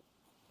here.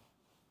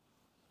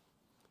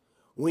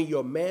 When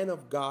your man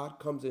of God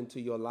comes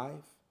into your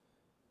life,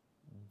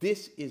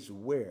 this is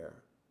where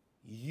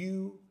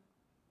you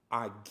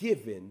are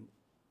given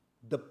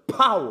the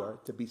power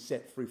to be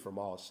set free from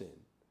all sin.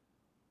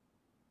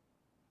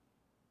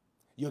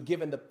 You're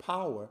given the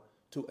power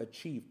to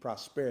achieve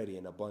prosperity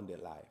and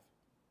abundant life.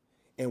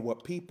 And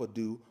what people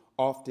do,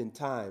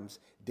 oftentimes,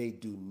 they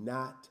do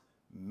not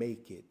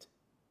make it.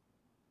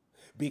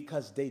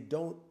 Because they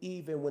don't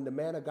even, when the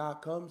man of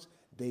God comes,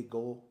 they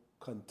go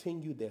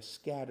continue their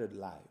scattered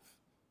life.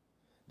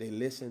 They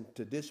listen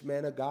to this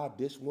man of God,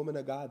 this woman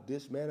of God,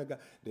 this man of God.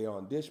 They're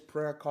on this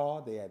prayer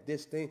call. They have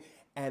this thing.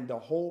 And the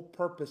whole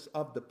purpose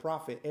of the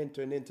prophet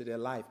entering into their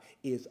life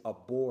is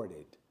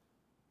aborted.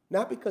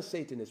 Not because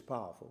Satan is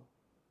powerful,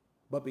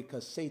 but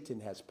because Satan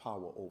has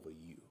power over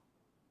you.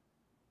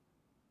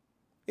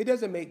 It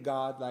doesn't make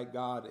God like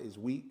God is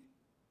weak.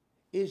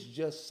 It's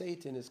just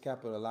Satan is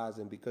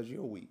capitalizing because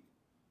you're weak.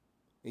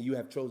 And you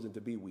have chosen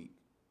to be weak.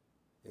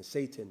 And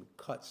Satan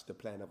cuts the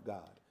plan of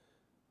God.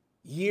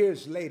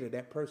 Years later,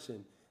 that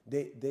person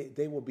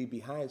They will be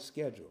behind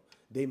schedule.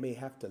 They may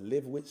have to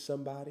live with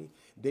somebody.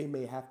 They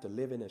may have to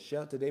live in a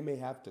shelter. They may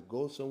have to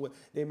go somewhere.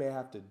 They may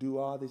have to do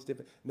all these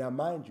different. Now,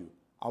 mind you,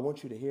 I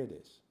want you to hear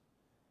this.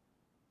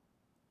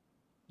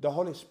 The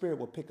Holy Spirit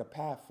will pick a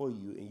path for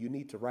you, and you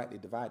need to rightly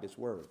divide this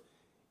word.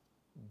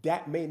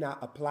 That may not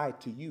apply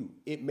to you.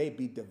 It may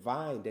be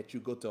divine that you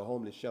go to a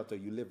homeless shelter,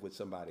 you live with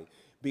somebody,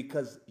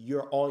 because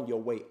you're on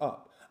your way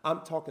up.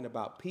 I'm talking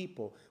about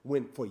people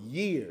when for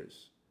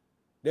years,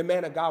 the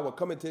man of God will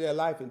come into their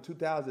life in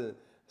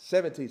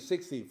 2017,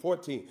 16,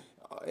 14,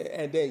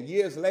 and then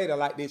years later,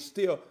 like they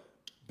still,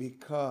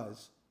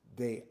 because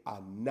they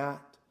are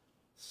not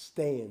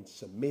staying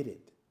submitted.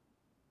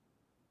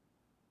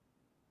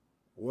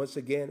 Once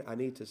again, I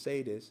need to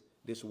say this.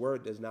 This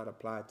word does not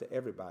apply to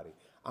everybody.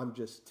 I'm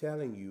just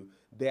telling you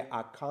there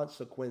are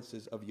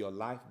consequences of your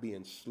life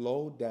being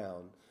slowed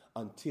down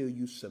until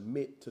you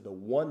submit to the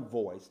one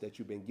voice that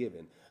you've been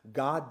given.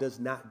 God does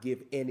not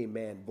give any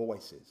man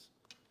voices.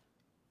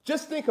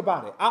 Just think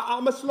about it.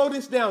 I'm going to slow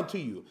this down to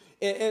you.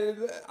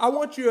 And I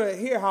want you to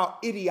hear how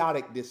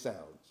idiotic this sounds.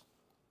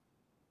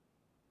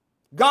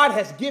 God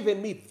has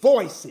given me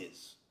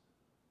voices.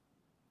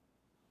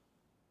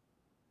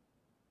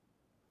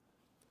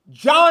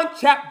 John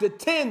chapter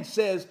 10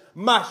 says,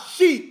 my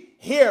sheep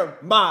hear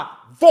my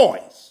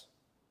voice,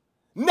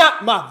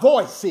 not my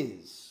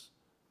voices,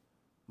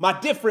 my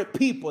different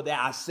people that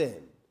I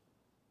send.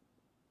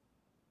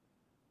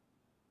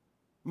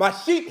 My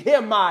sheep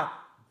hear my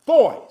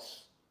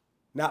voice,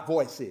 not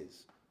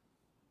voices.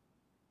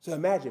 So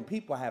imagine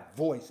people have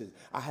voices.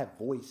 I have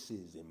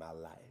voices in my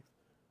life.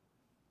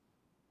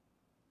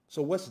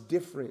 So what's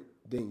different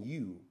than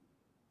you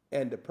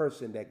and the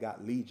person that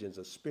got legions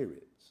of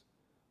spirits?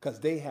 Because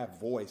they have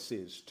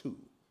voices too.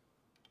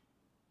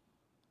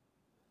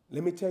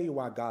 Let me tell you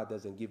why God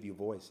doesn't give you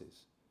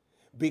voices.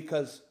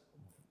 Because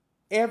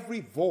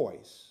every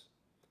voice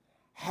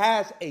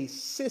has a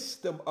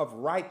system of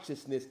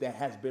righteousness that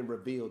has been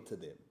revealed to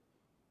them.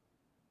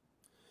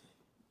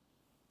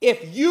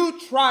 If you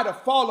try to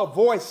follow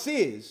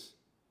voices,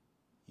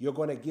 you're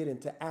going to get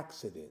into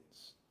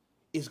accidents.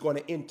 It's going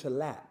to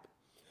interlap.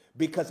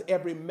 Because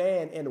every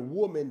man and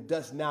woman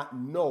does not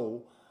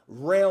know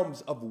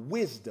realms of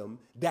wisdom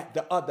that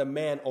the other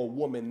man or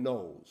woman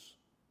knows.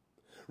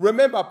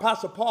 Remember,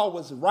 Apostle Paul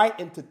was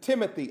writing to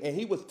Timothy, and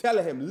he was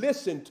telling him,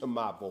 listen to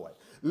my voice.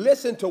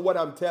 Listen to what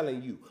I'm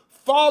telling you.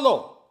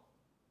 Follow.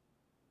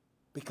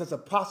 Because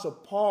Apostle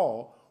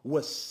Paul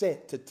was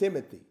sent to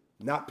Timothy,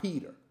 not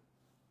Peter.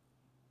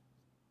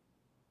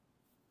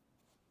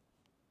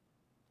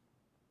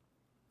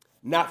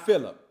 Not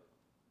Philip.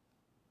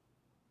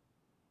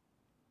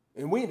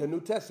 And we in the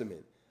New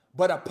Testament.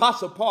 But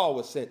Apostle Paul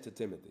was sent to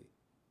Timothy.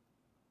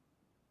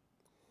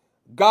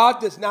 God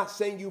does not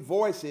send you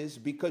voices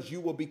because you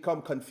will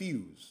become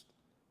confused.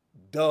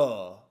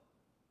 Duh.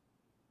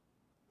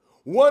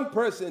 One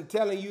person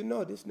telling you,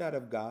 no, this is not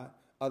of God.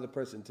 Other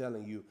person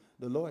telling you,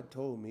 the Lord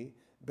told me,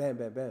 bam,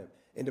 bam, bam.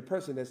 And the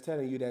person that's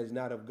telling you that is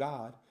not of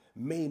God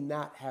may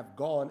not have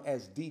gone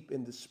as deep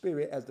in the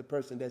spirit as the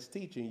person that's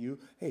teaching you,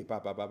 hey, ba,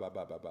 ba, ba, ba,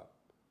 ba, ba, ba.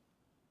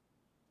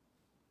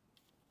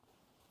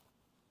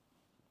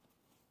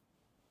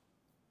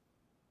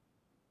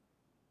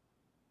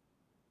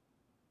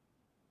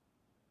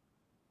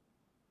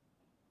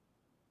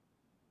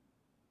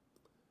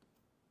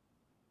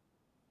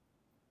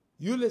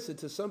 You listen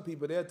to some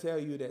people, they'll tell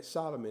you that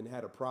Solomon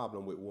had a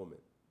problem with women.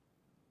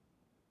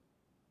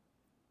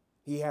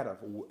 He had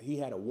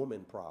a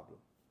woman problem.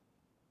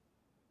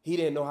 He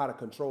didn't know how to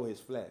control his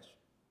flesh.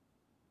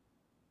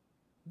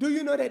 Do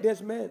you know that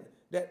there's men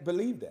that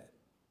believe that?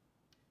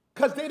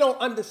 Because they don't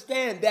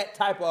understand that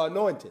type of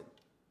anointing.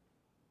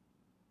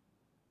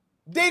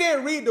 They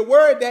didn't read the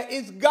word that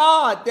it's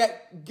God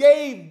that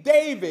gave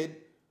David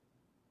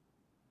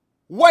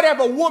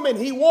whatever woman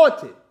he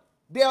wanted.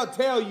 They'll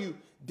tell you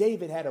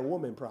David had a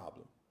woman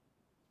problem.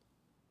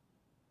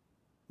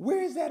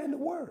 Where is that in the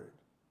word?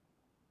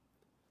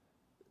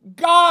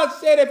 God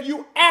said, if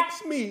you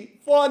ask me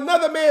for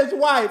another man's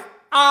wife,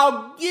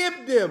 I'll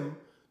give them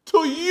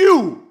to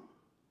you.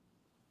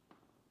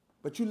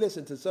 But you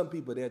listen to some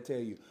people, they'll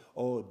tell you,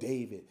 oh,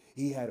 David,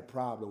 he had a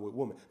problem with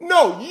women.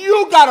 No,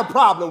 you got a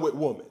problem with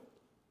women.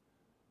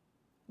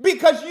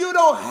 Because you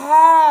don't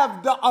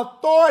have the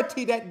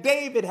authority that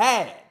David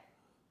had.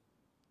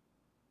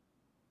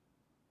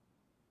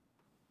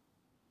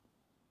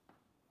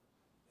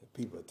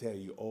 People tell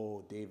you,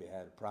 oh, David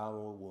had a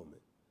problem with women.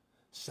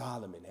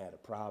 Solomon had a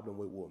problem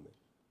with women.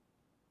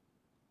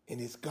 And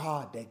it's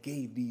God that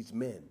gave these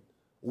men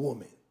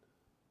women.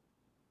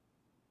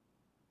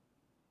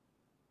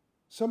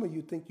 Some of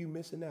you think you're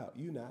missing out.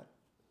 You're not.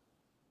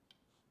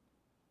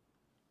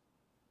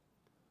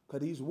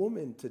 Because these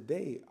women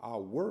today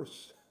are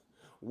worse,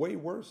 way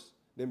worse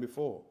than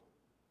before.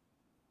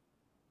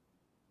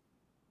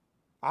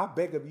 I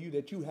beg of you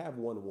that you have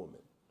one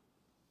woman.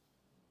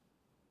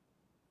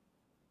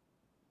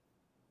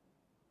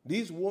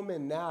 These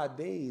women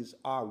nowadays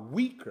are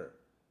weaker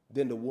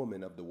than the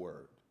women of the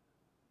word.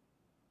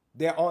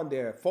 They're on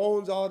their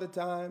phones all the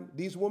time.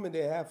 These women,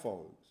 they have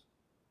phones.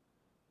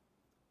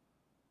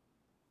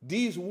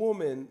 These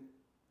women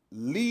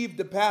leave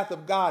the path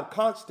of God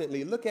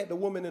constantly. Look at the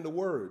woman in the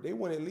Word. They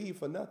wouldn't leave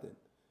for nothing.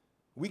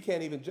 We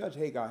can't even judge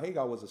Hagar.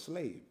 Hagar was a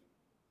slave.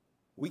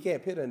 We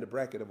can't put her in the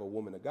bracket of a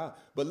woman of God.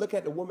 But look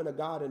at the woman of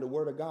God and the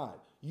Word of God.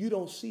 You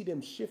don't see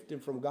them shifting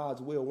from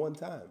God's will one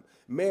time.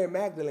 Mary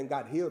Magdalene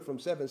got healed from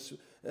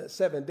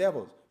seven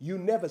devils. You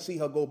never see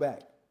her go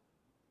back.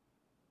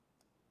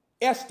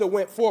 Esther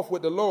went forth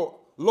with the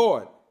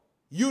Lord.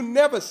 You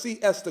never see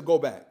Esther go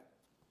back.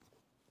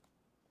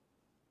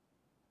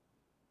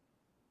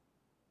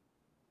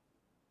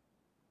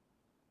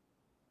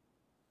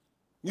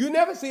 You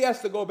never see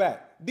Esther go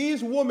back.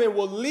 These women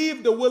will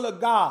leave the will of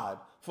God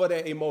for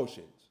their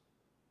emotions.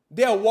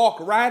 They'll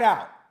walk right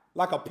out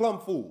like a plumb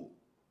fool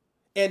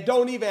and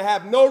don't even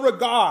have no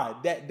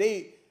regard that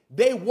they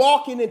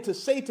walking into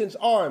Satan's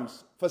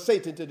arms for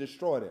Satan to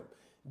destroy them.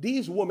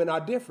 These women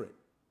are different.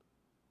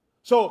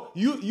 So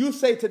you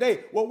say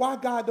today, well, why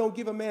God don't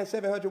give a man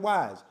 700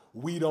 wives?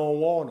 We don't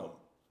want them.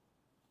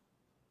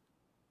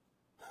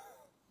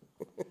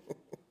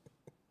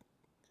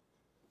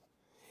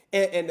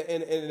 And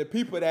the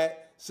people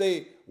that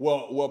say,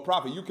 well,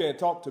 prophet, you can't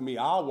talk to me.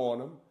 I want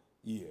them.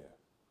 Yeah.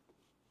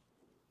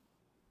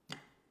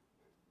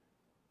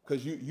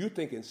 Because you're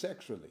thinking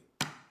sexually.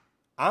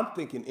 I'm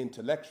thinking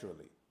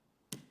intellectually.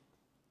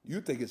 You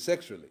thinking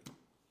sexually.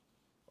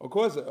 Of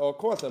course,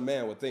 a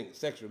man would think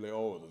sexually,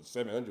 oh, there's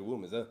 700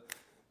 women. Huh?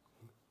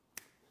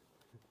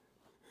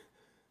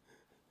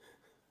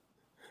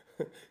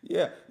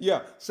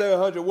 Yeah,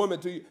 700 women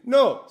to you.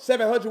 No,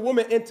 700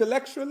 women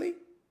intellectually.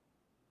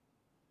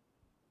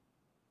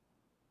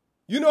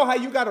 You know how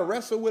you got to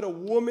wrestle with a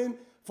woman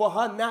for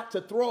her not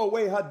to throw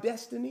away her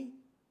destiny?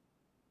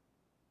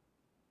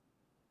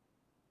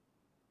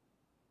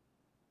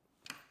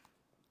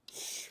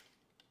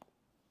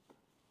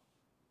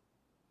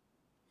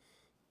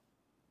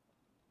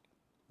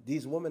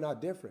 These women are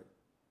different.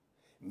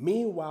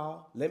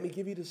 Meanwhile, let me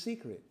give you the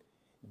secret.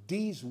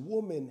 These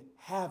women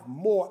have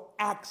more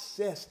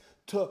access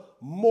to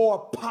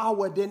more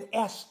power than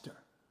Esther.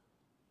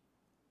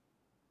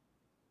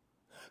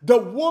 The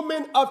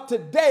women of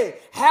today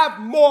have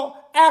more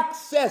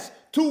access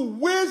to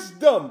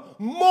wisdom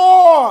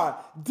more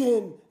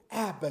than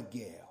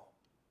Abigail.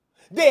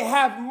 They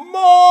have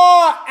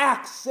more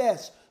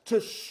access to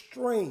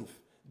strength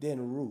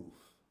than Ruth.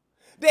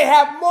 They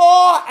have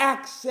more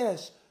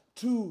access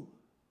to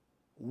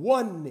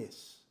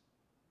oneness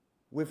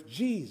with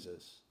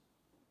Jesus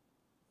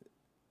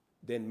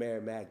than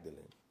Mary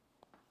Magdalene.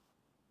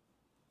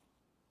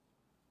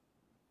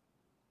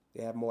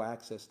 They have more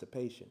access to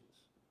patience.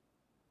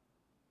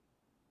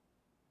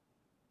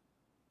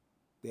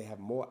 They have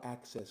more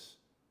access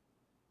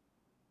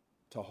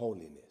to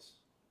holiness.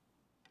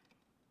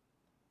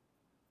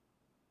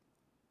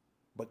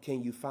 But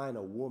can you find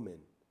a woman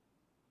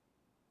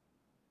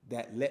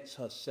that lets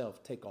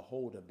herself take a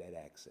hold of that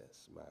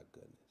access? My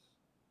goodness.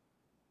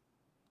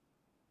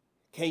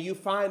 Can you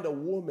find a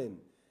woman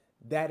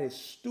that is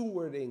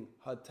stewarding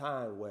her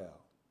time well?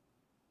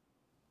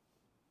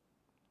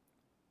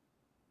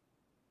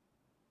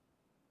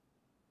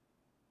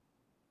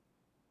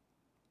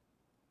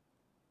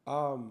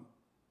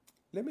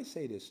 Let me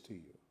say this to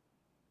you.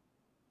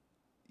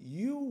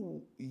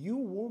 You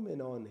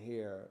women on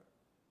here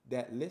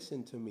that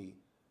listen to me,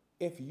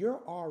 if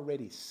you're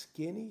already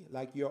skinny,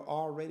 like you're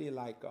already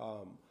like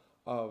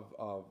of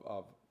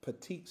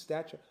petite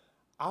stature,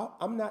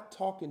 I'm not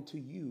talking to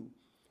you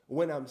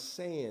when I'm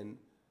saying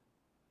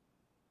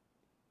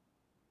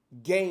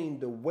gain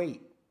the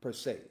weight per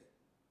se.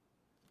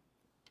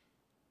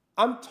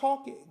 I'm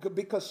talking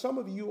because some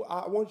of you,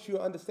 I want you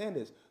to understand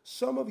this.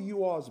 Some of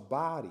you all's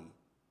body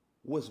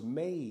was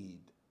made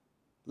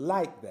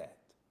like that.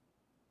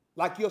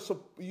 Like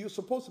you're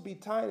supposed to be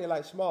tiny,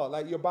 like small,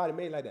 like your body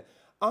made like that.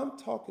 I'm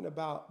talking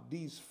about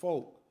these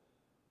folk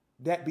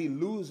that be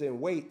losing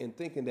weight and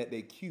thinking that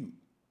they cute.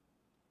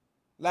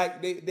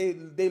 Like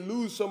they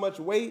lose so much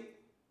weight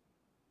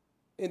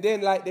and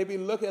then like they be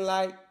looking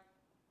like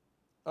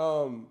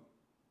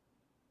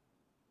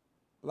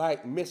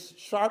Miss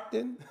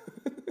Sharpton.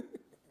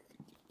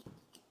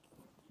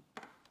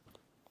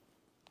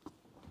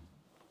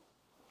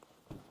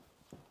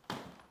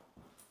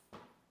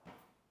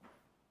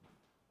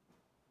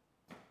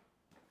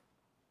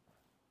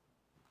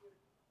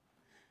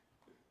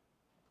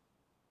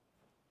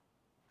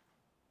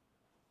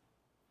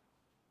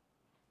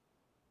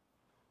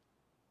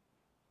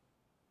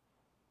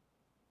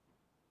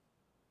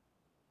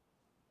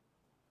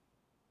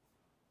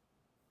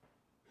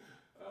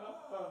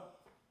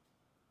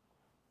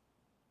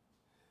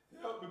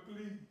 Help me,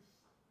 please.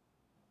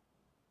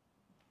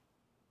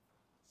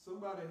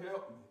 Somebody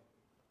help me.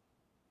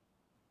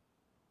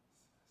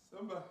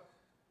 Somebody.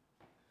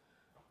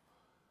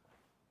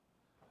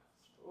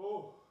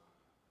 Oh.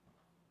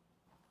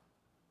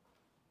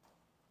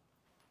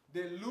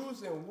 They're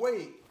losing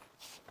weight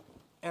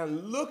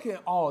and looking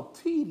all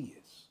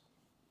tedious.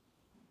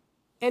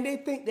 And they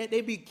think that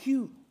they be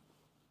cute.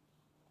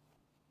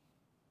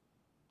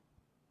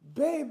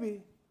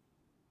 Baby,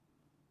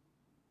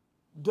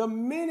 The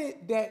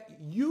minute that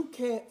you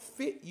can't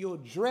fit your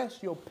dress,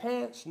 your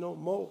pants no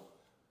more,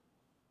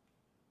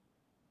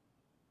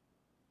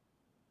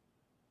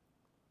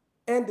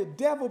 and the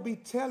devil be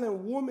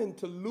telling women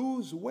to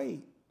lose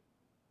weight.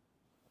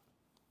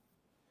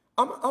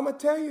 I'm going to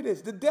tell you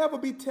this. The devil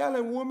be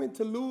telling women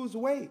to lose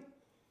weight.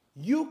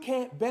 You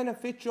can't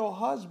benefit your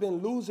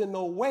husband losing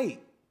no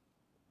weight.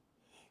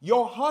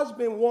 Your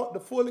husband want the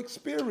full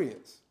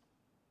experience.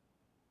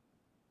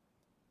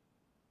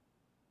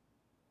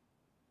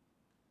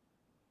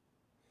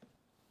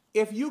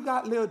 If you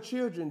got little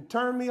children,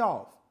 turn me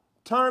off.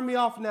 Turn me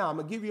off now. I'm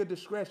going to give you a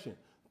discretion.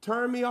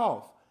 Turn me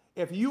off.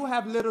 If you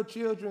have little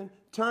children,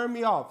 turn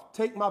me off.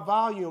 Take my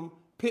volume,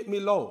 put me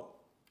low.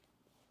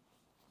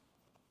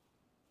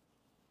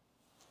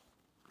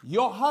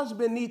 Your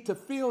husband needs to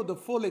feel the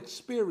full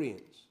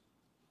experience.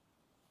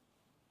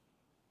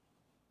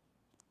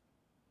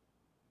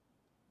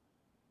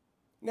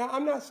 Now,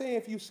 I'm not saying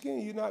if you're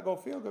skinny, you're not going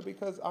to feel good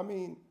because, I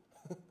mean,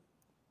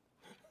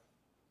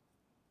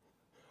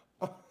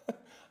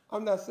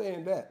 I'm not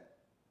saying that.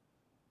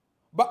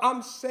 But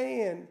I'm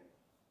saying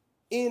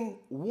in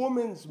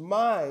woman's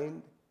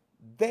mind,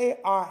 they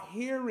are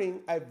hearing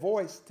a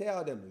voice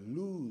tell them,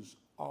 lose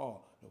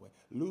all the way,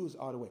 lose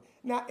all the way.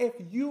 Now, if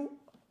you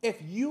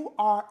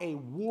are a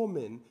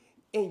woman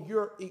and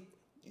you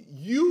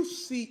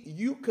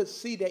could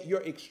see that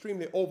you're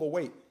extremely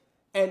overweight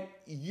and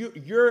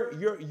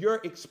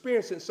you're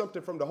experiencing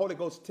something from the Holy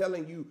Ghost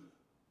telling you,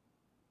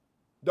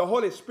 the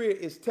Holy Spirit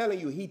is telling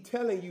you, He's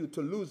telling you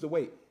to lose the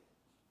weight.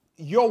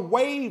 You're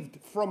waived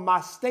from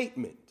my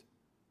statement.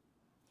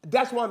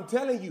 That's what I'm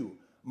telling you.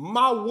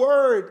 My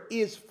word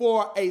is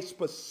for a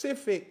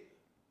specific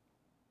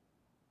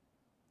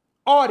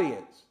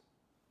audience.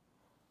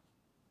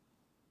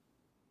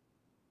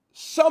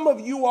 Some of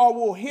you all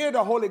will hear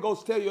the Holy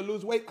Ghost tell you to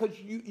lose weight because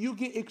you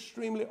get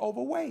extremely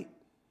overweight.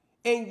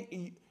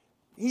 And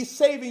He's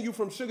saving you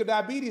from sugar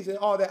diabetes and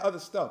all that other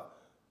stuff.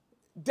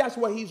 That's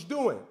what He's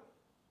doing.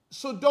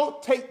 So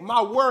don't take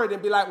my word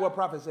and be like, well,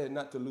 prophet said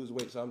not to lose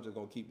weight, so I'm just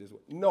going to keep this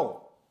weight.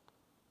 No.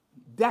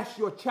 That's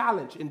your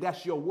challenge and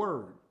that's your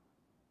word.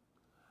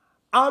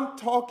 I'm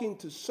talking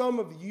to some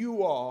of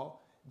you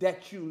all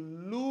that you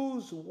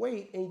lose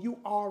weight and you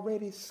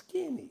already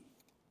skinny.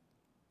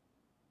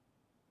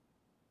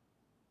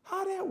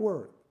 How that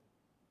work?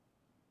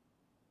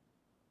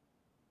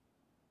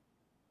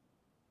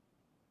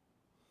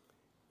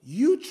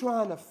 You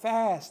trying to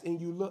fast and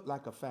you look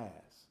like a fast.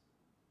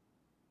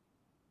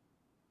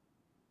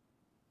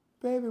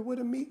 Baby, where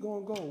the meat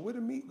gonna go? Where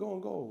the meat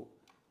gonna go?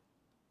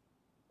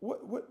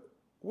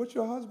 What's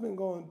your husband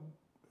going,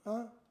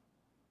 huh?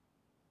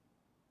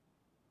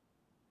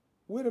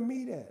 Where the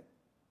meat at?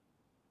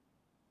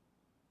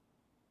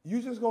 You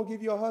just gonna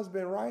give your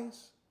husband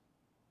rice?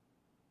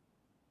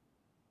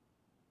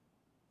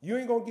 You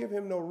ain't gonna give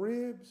him no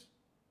ribs,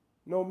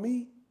 no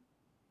meat,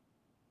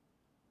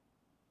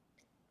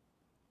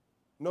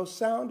 no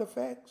sound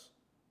effects?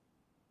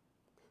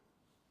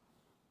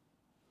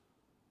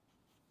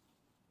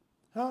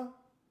 Huh?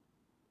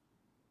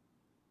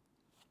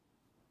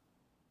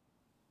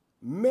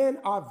 Men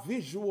are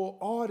visual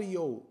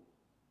audio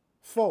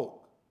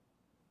folk.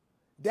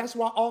 That's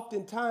why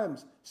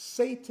oftentimes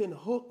Satan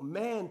hooked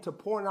man to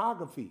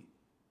pornography.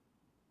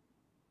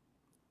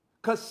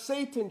 Because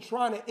Satan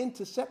trying to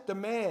intercept the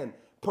man,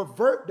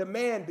 pervert the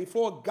man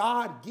before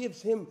God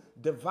gives him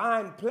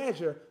divine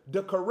pleasure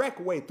the correct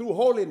way through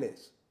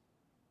holiness.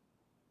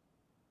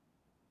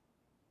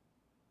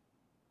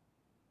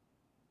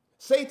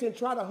 Satan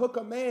try to hook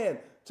a man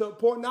to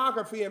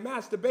pornography and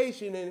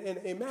masturbation and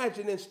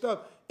imagining stuff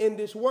in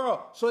this world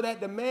so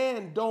that the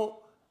man don't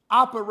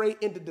operate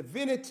in the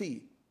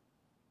divinity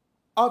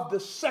of the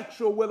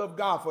sexual will of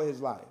God for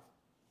his life.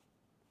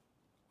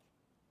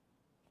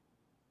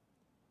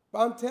 But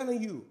I'm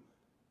telling you,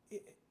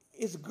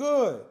 it's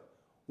good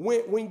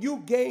when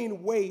you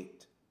gain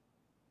weight.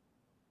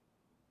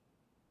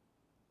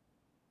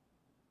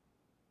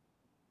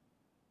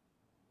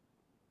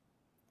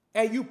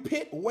 And you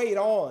put weight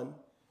on,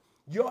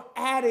 you're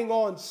adding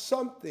on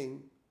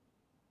something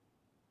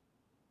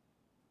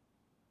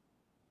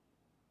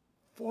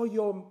for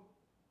your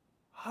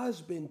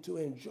husband to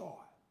enjoy.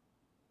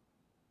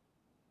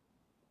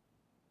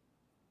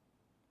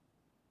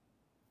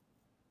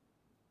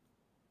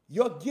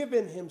 You're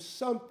giving him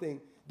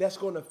something that's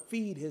going to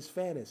feed his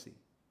fantasy.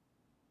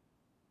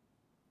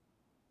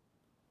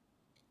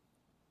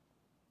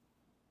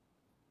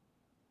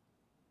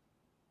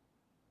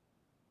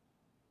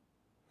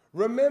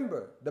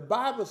 Remember, the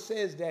Bible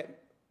says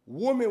that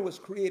woman was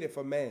created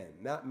for man,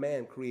 not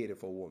man created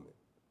for woman.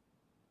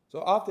 So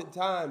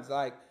oftentimes,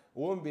 like, a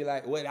woman be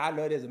like, well, I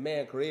know there's a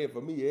man created for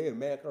me. Yeah, a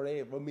man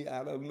created for me.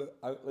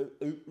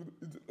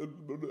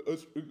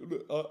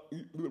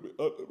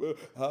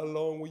 How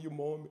long will you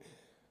mourn me?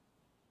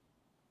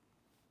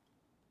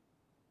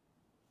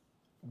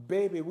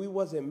 Baby, we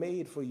wasn't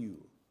made for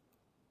you.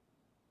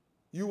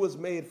 You was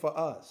made for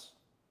us.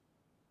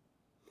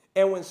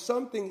 And when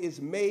something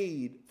is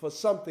made for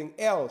something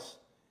else,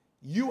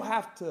 you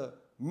have to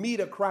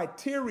meet a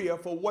criteria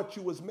for what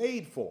you was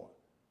made for.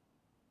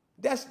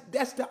 That's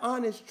the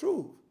honest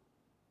truth.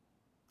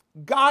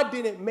 God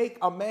didn't make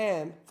a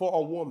man for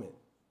a woman.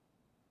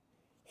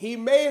 He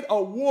made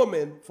a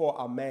woman for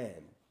a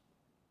man.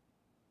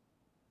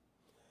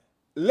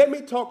 Let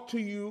me talk to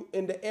you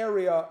in the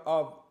area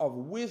of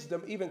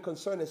wisdom, even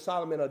concerning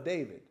Solomon or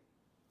David.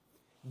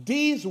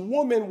 These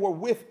women were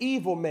with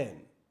evil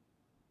men.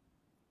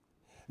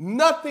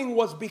 Nothing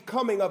was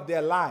becoming of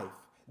their life.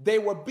 They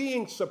were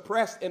being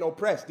suppressed and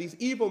oppressed. These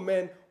evil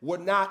men were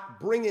not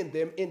bringing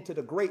them into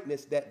the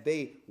greatness that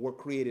they were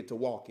created to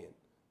walk in.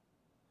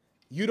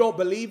 You don't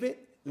believe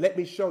it? Let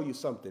me show you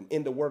something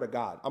in the Word of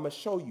God. I'm going to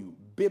show you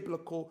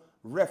biblical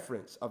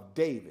reference of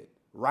David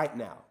right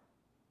now.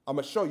 I'm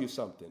going to show you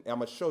something. And I'm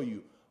going to show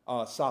you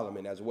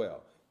Solomon as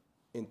well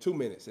in 2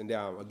 minutes. And then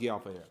I'll get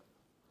off of here.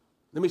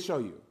 Let me show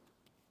you.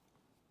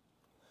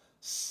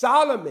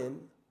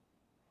 Solomon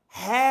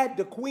had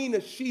the Queen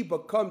of Sheba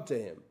come to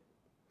him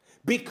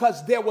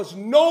because there was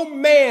no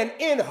man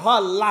in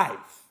her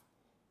life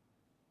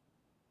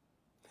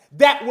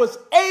that was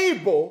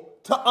able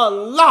to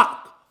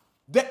unlock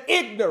the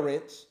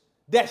ignorance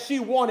that she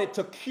wanted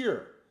to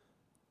cure.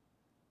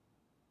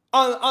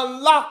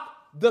 Unlock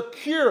the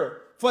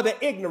cure for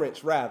the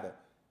ignorance, rather.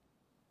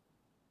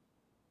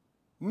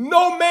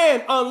 No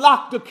man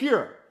unlocked the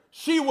cure.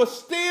 She was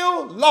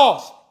still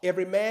lost.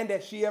 Every man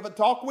that she ever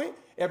talked with,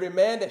 every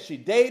man that she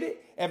dated,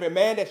 every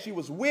man that she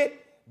was with,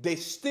 they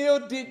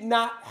still did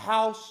not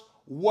house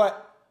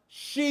what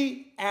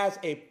she, as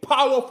a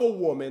powerful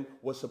woman,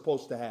 was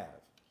supposed to have.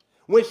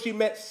 When she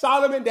met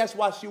Solomon, that's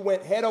why she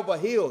went head over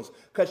heels,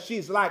 because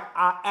she's like,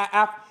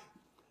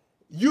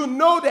 you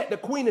know that the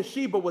Queen of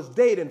Sheba was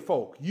dating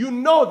folk. You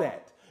know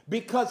that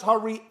because her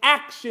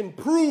reaction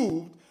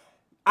proved,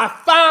 I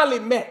finally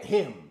met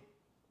him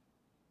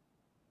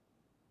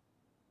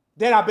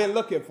that I've been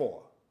looking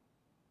for.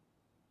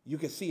 You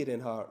can see it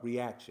in her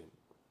reaction.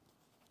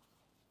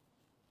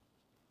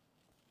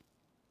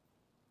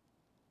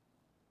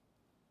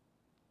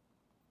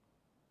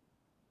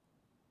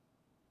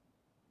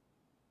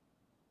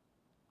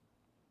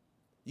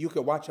 You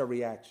can watch her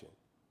reaction.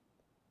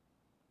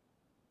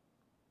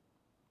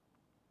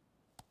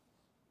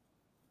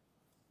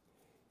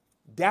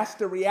 That's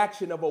the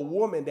reaction of a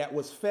woman that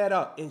was fed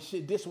up and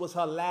this was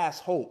her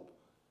last hope.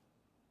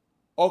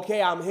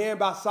 Okay, I'm hearing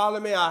about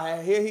Solomon.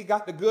 I hear he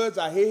got the goods.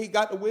 I hear he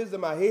got the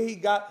wisdom. I hear he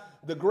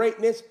got the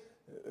greatness.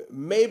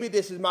 Maybe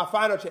this is my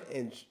final chance.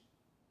 And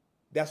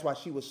that's why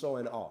she was so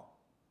in awe,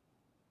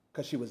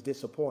 because she was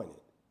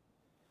disappointed.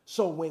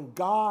 So when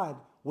God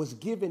was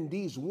giving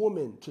these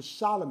women to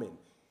Solomon,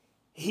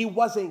 he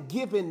wasn't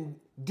giving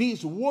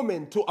these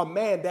women to a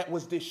man that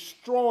was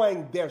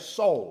destroying their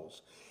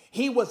souls.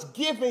 He was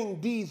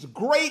giving these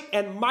great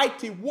and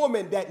mighty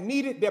women that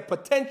needed their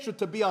potential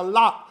to be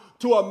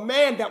unlocked to a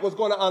man that was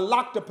going to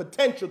unlock the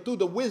potential through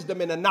the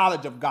wisdom and the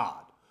knowledge of God.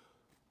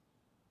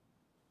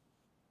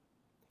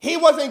 He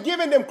wasn't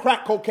giving them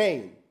crack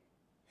cocaine.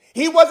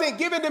 He wasn't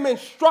giving them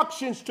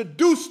instructions to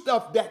do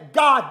stuff that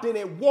God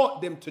didn't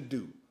want them to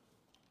do.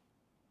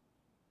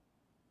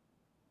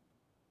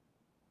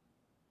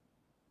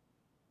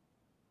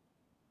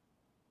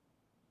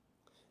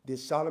 Did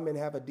Solomon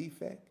have a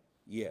defect?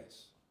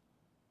 Yes.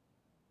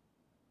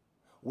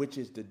 Which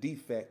is the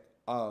defect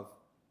of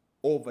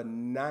over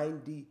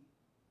 95%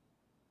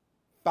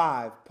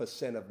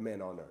 of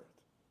men on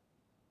earth.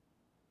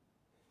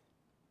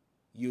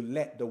 You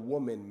let the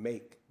woman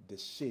make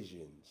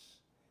decisions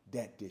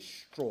that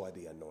destroy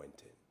the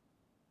anointing.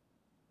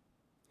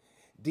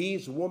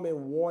 These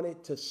women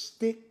wanted to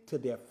stick to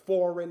their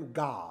foreign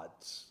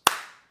gods.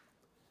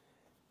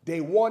 They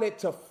wanted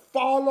to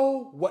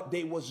follow what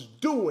they was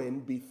doing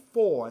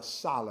before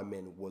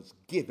Solomon was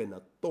given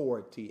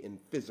authority and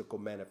physical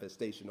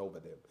manifestation over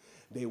them.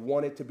 They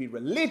wanted to be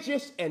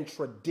religious and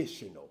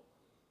traditional.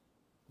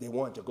 They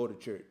wanted to go to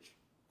church.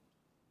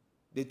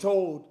 They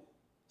told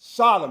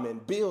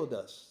Solomon, build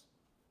us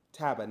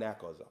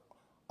tabernacles,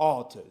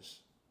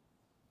 altars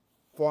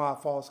for our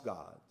false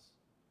gods.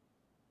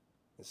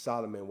 And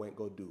Solomon went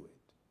go do it.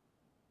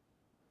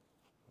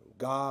 When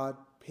God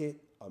pit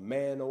a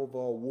man over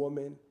a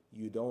woman,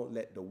 you don't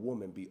let the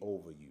woman be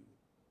over you.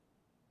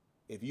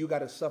 If you got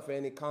to suffer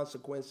any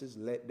consequences,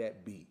 let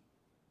that be.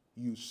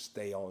 You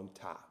stay on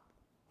top.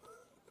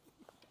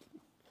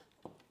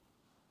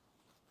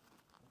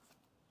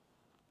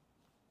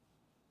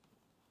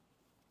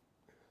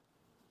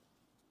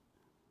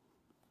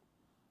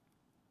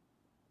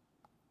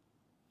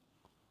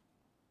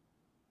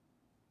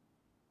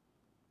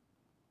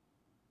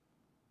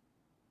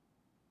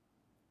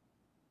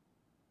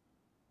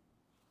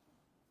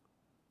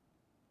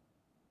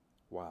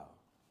 Wow.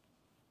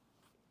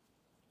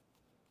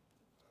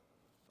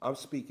 I'm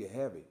speaking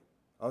heavy.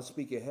 I'm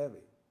speaking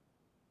heavy.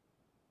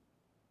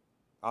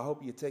 I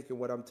hope you're taking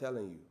what I'm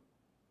telling you.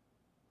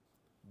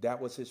 That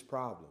was his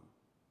problem.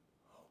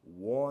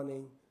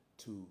 Wanting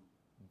to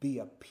be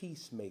a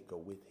peacemaker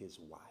with his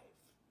wife,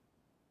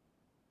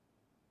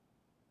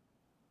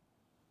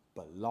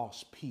 but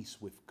lost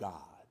peace with God.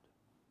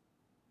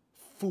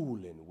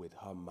 fooling with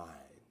her mind.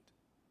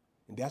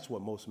 And that's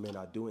what most men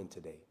are doing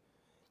today.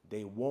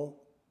 They won't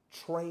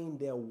train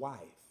their wife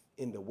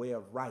in the way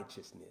of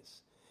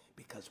righteousness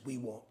because we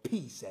want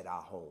peace at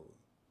our home.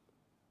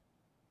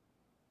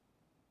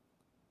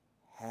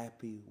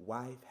 Happy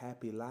wife,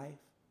 happy life?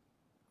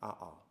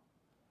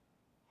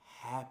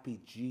 Happy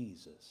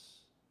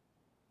Jesus,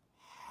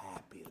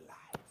 happy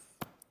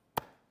life.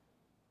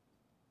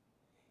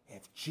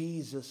 If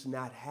Jesus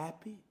not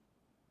happy,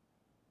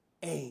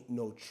 ain't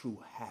no true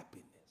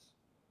happiness.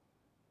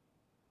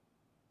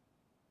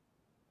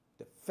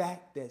 The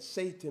fact that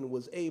Satan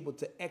was able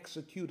to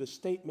execute a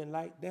statement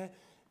like that,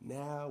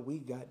 now we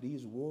got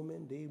these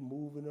women, they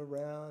moving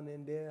around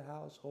in their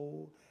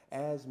household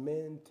as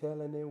men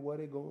telling them what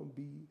it gonna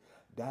be.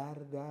 Da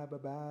da da ba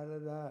ba da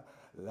da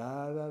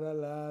la la la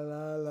la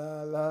la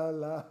la la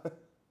la.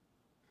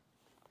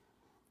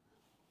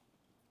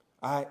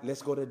 All right,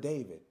 let's go to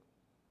David.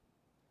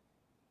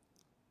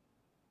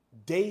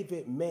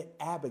 David met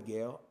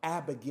Abigail.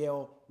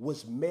 Abigail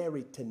was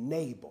married to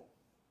Nabal.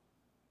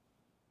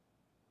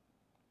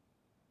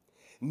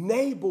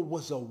 Nabal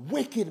was a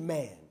wicked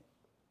man.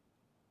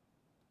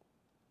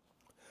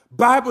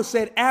 Bible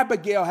said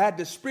Abigail had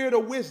the spirit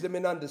of wisdom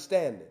and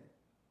understanding.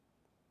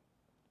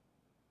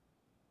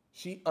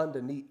 She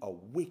underneath a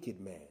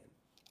wicked man.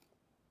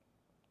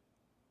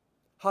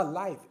 Her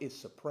life is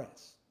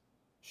suppressed.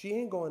 She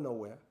ain't going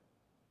nowhere.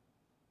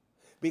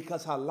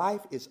 Because her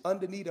life is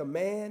underneath a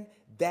man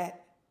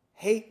that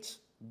hates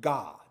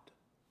God.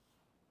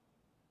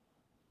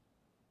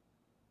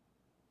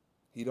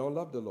 He don't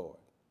love the Lord.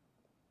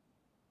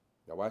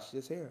 Now watch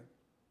this here.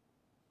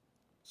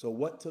 So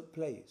what took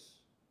place?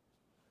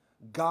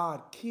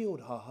 God killed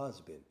her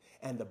husband,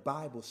 and the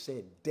Bible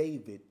said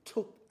David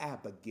took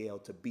Abigail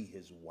to be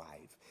his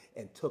wife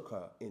and took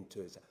her into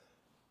his.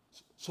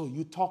 So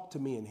you talk to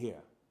me in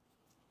here.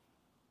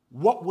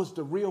 What was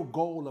the real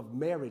goal of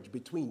marriage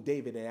between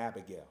David and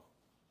Abigail?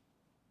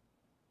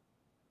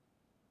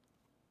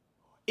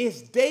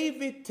 Is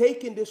David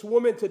taking this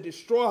woman to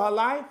destroy her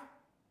life?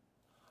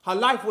 Her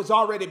life was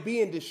already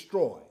being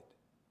destroyed.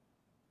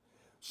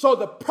 So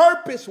the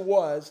purpose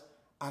was,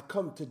 I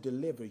come to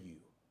deliver you.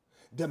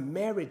 The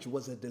marriage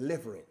was a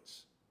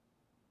deliverance.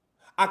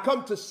 I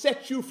come to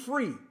set you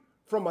free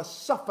from a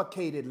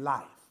suffocated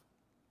life.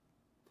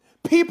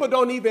 People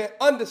don't even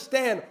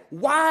understand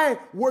why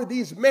were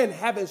these men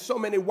having so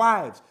many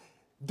wives.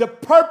 The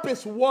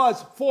purpose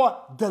was for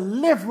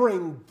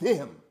delivering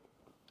them.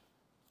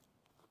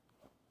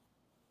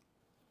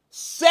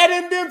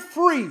 Setting them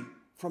free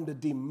from the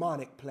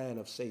demonic plan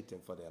of Satan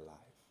for their life.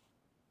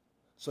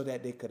 So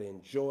that they could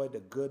enjoy the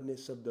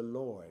goodness of the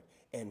Lord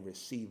and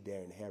receive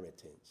their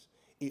inheritance.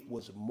 It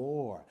was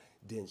more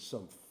than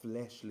some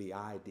fleshly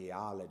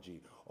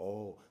ideology.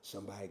 Oh,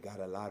 somebody got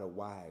a lot of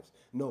wives.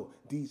 No,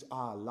 these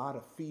are a lot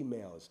of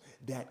females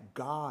that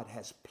God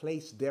has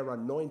placed their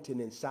anointing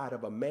inside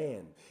of a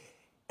man.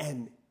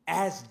 And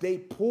as they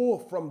pull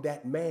from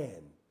that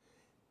man,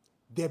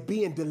 they're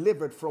being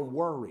delivered from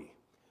worry,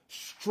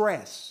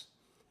 stress,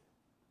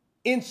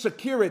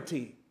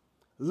 insecurity,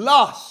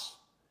 lust,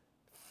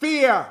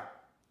 fear,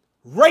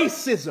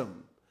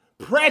 racism,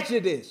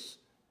 prejudice,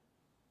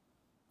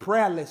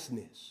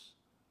 prayerlessness,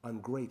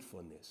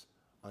 ungratefulness,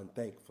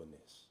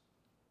 unthankfulness.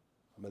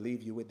 I'm going to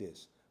leave you with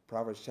this.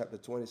 Proverbs chapter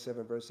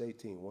 27, verse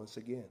 18. Once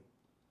again,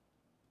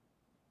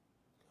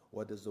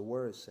 what does the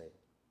word say?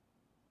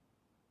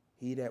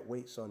 He that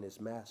waits on his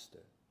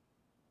master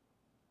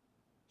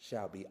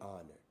shall be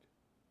honored.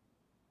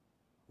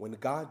 When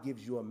God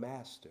gives you a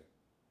master,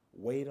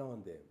 wait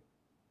on them.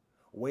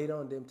 Wait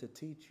on them to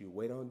teach you.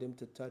 Wait on them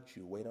to touch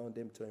you. Wait on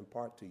them to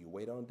impart to you.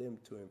 Wait on them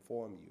to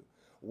inform you.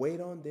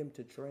 Wait on them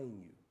to train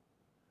you.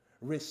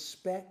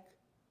 Respect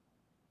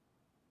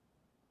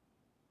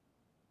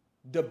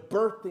the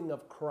birthing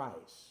of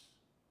Christ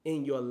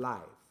in your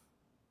life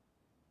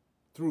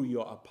through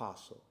your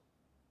apostle.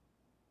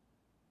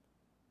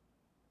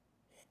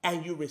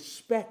 And you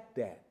respect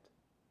that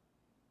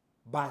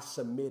by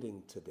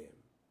submitting to them.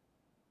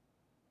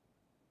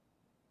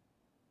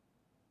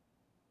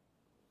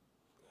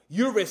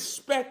 You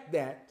respect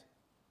that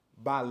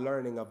by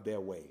learning of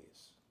their ways.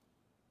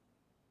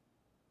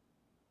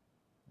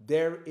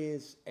 There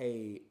is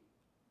an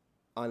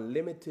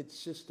unlimited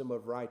system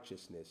of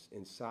righteousness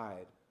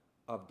inside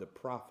of the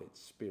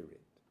prophet's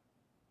spirit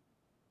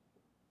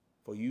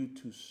for you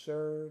to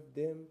serve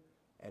them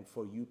and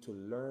for you to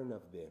learn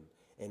of them.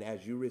 And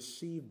as you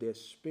receive their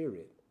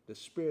spirit, the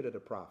spirit of the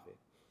prophet,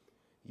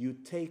 you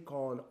take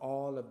on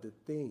all of the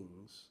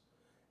things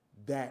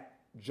that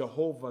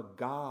Jehovah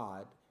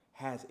God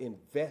has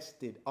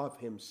invested of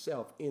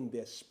himself in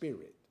their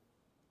spirit.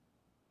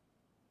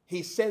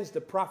 He sends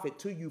the prophet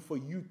to you for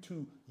you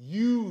to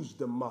use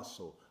the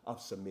muscle of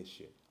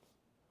submission.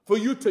 For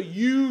you to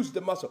use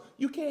the muscle.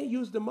 You can't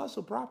use the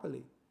muscle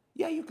properly.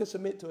 Yeah, you can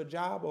submit to a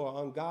job or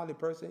an ungodly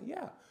person.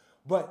 Yeah.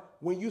 But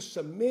when you're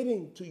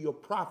submitting to your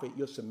prophet,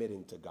 you're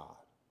submitting to God.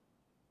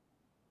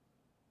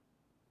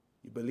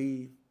 You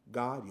believe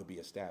God, you'll be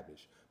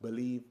established.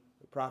 Believe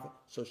the prophet,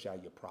 so shall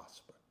you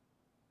prosper.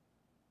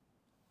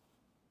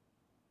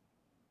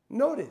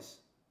 Notice,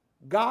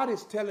 God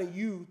is telling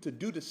you to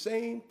do the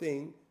same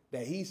thing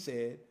that he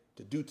said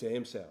to do to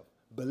himself.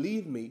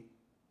 Believe me,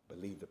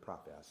 believe the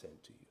prophet I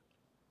sent to you.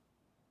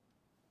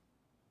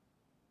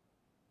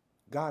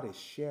 God is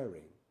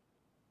sharing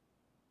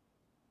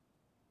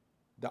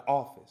the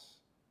office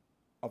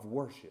of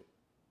worship.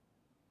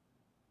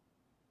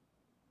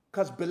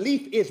 Because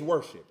belief is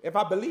worship. If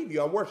I believe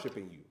you, I'm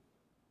worshiping you.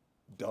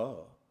 Duh.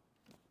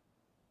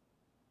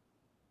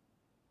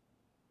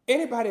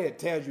 Anybody that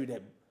tells you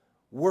that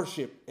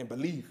worship and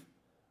belief,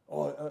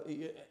 or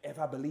if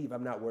I believe,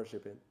 I'm not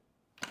worshiping,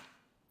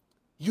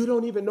 you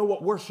don't even know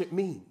what worship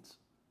means.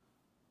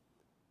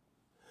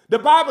 The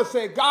Bible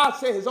said, God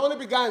said his only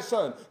begotten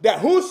son, that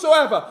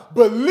whosoever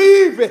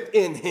believeth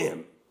in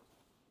him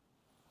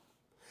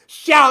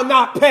shall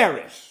not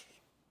perish,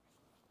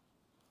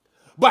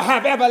 but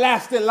have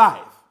everlasting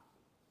life.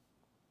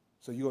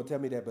 So you going to tell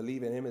me that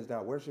believing in him is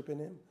not worshiping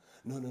him?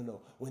 No, no,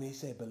 no. When he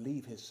said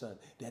believe his son,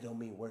 that don't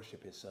mean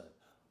worship his son.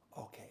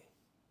 Okay.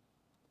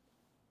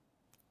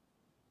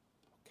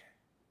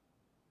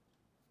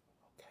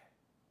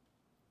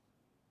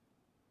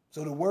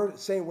 So the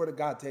same word of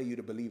God tell you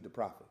to believe the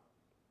prophet,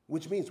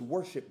 which means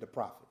worship the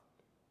prophet.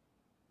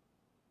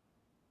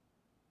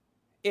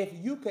 If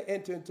you could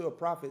enter into a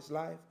prophet's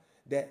life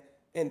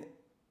and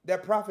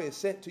that prophet is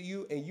sent to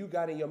you and you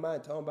got in your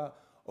mind talking about,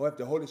 oh, if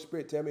the Holy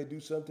Spirit tell me to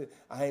do something,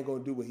 I ain't going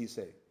to do what he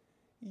say.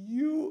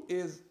 You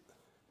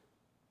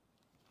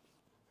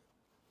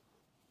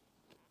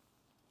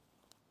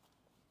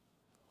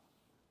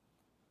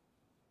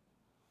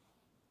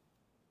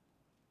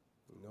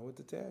know what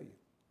to tell you.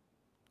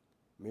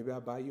 Maybe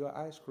I'll buy you an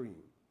ice cream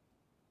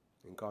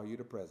and call you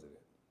the president.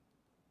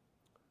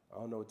 I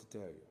don't know what to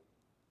tell you.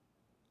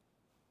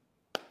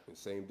 The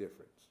same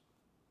difference.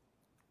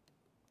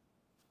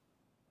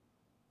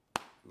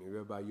 Maybe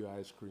I'll buy you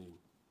ice cream.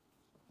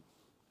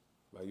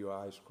 Buy you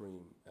ice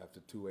cream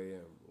after 2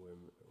 a.m.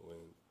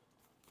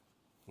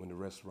 when the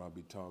restaurant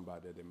be talking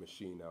about that the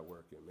machine not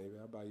working. Maybe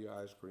I'll buy you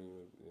ice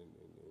cream and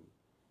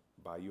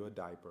buy you a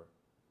diaper.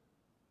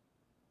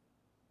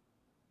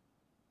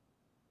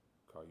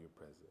 Call you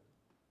president.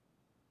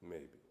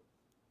 Maybe.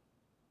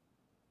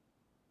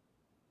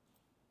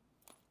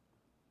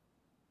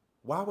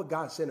 Why would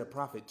God send a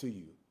prophet to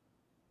you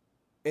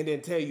and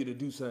then tell you to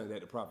do something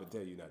that the prophet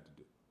tell you not to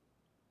do?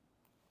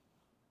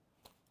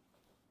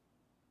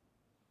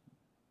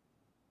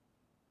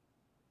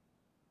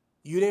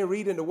 You didn't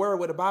read in the word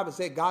where the Bible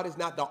said God is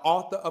not the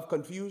author of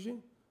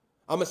confusion?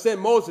 I'm going to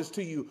send Moses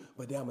to you,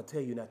 but then I'm going to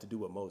tell you not to do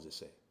what Moses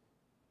said.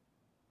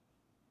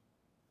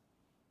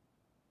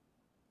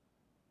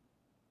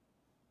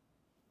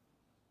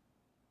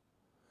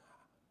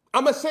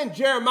 I'm going to send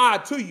Jeremiah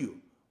to you,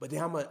 but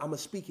then I'm going to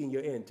speak in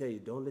your ear and tell you,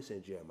 don't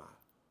listen to Jeremiah.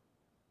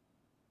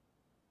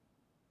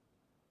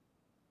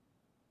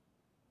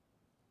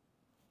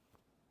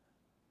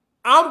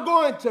 I'm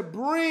going to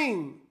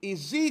bring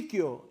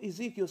Ezekiel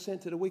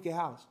sent to the wicked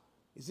house,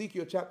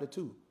 Ezekiel chapter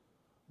 2.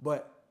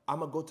 But I'm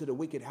going to go to the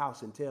wicked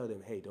house and tell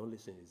them, hey, don't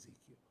listen to Ezekiel.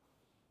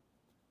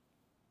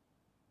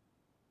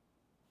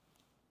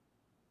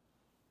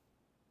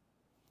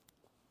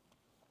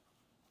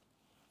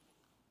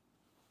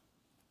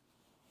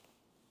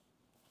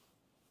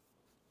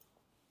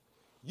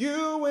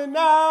 You and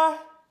I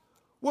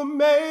were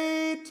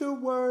made to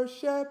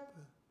worship.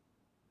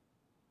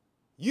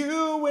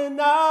 You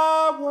and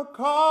I were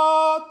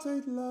called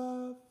to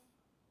love.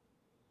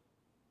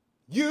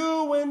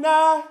 You and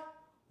I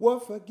were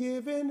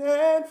forgiven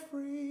and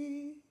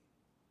free.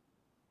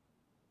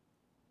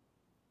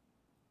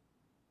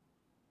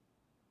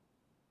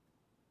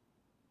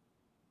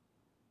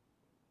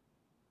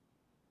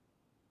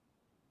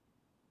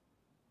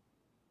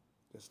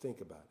 Let's think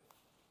about it.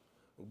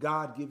 When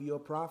God give you a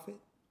prophet,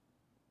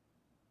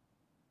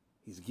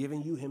 he's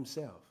giving you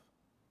himself.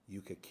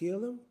 You could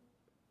kill him.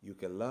 You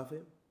can love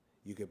him.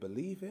 You can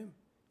believe him.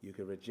 You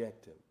can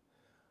reject him.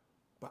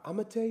 But I'm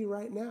going to tell you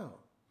right now,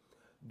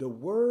 the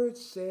word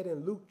said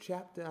in Luke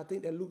chapter, I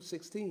think that Luke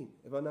 16,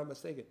 if I'm not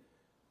mistaken.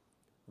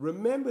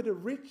 Remember the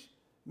rich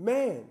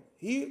man.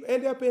 He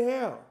ended up in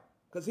hell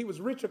because he was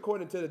rich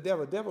according to the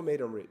devil. The devil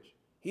made him rich.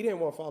 He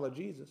didn't want to follow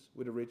Jesus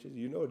with the riches.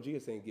 You know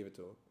Jesus ain't give it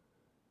to him.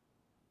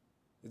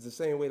 It's the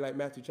same way like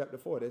Matthew chapter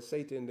 4. There's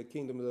Satan in the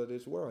kingdom of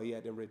this world. He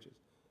had them riches.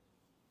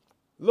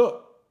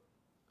 Look.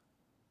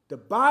 The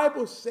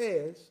Bible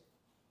says,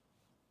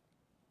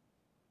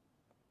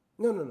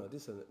 no.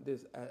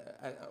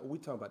 We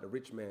talking about the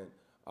rich man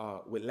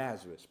with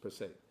Lazarus per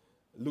se.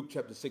 Luke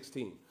chapter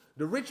 16.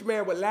 The rich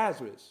man with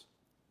Lazarus.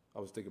 I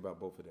was thinking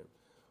about both of them.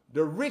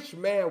 The rich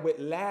man with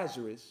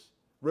Lazarus,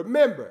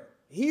 remember,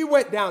 he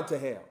went down to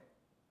hell.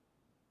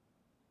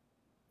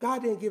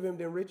 God didn't give him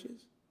them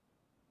riches.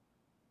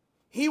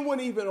 He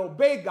wouldn't even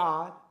obey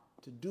God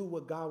to do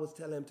what God was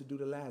telling him to do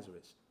to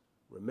Lazarus.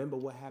 Remember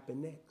what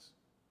happened next.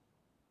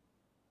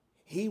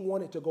 He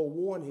wanted to go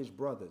warn his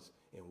brothers.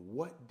 And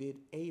what did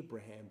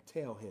Abraham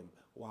tell him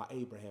while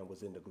Abraham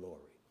was in the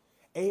glory?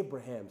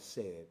 Abraham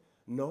said,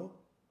 no,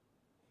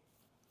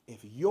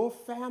 if your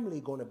family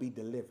going to be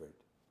delivered,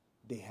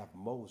 They have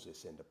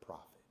Moses and the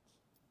prophets.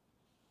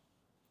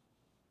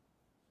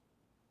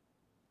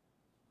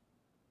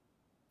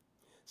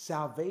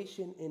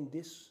 Salvation in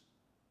this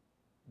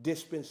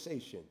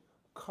dispensation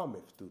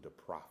cometh through the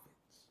prophets.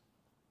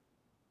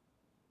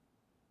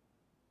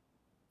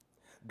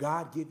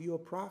 God give you a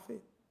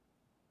prophet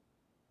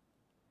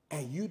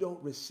and you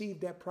don't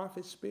receive that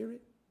prophet's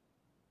spirit?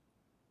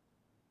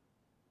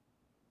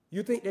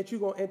 You think that you're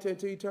going to enter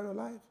into eternal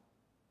life?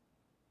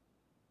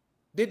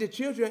 Did the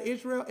children of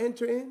Israel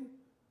enter in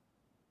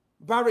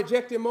by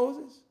rejecting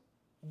Moses?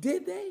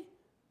 Did they?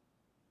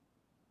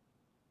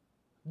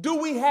 Do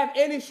we have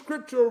any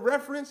scriptural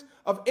reference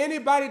of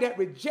anybody that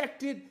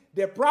rejected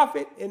their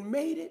prophet and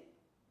made it?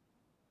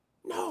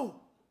 No.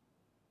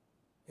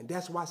 And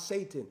that's why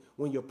Satan,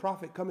 when your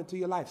prophet come into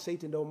your life,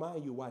 Satan don't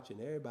mind you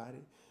watching everybody,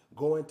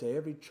 going to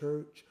every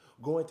church,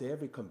 going to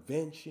every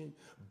convention,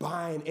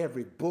 buying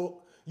every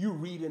book. You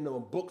reading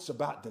them books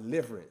about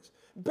deliverance.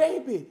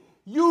 Baby,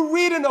 you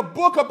reading a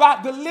book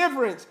about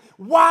deliverance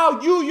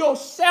while you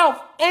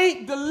yourself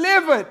ain't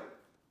delivered.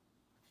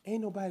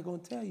 Ain't nobody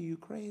going to tell you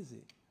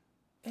crazy.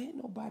 Ain't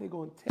nobody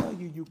going to tell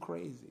you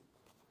crazy.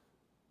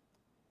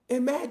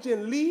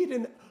 Imagine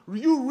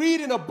you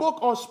reading a book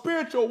on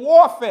spiritual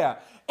warfare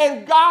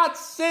and God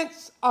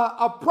sends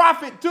a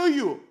prophet to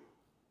you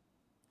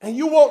and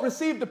you won't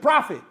receive the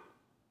prophet.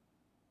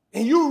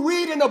 And you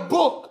reading a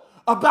book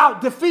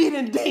about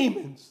defeating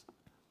demons.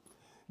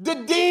 The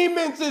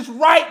demons is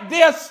right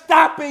there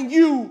stopping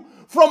you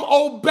from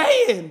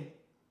obeying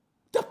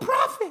the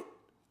prophet.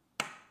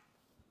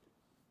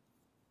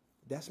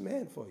 That's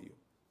man for you.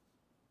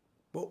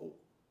 But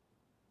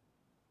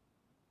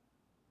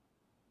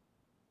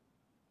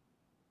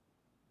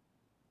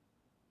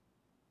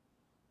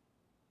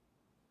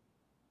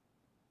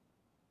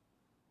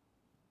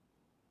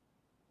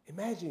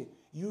imagine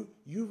you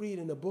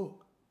reading a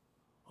book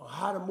on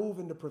how to move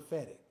in the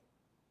prophetic.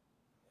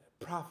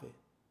 A prophet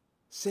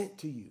sent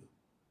to you.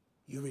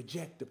 You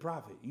reject the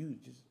prophet. You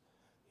just,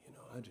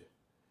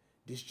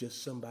 this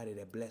just somebody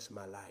that blessed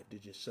my life.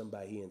 This just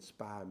somebody, he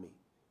inspired me.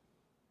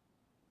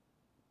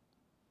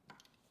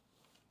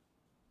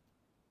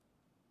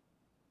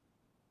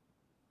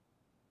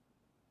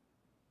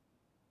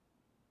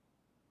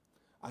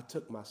 I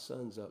took my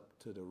sons up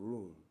to the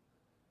room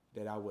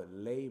that I would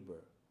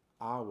labor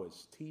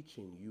hours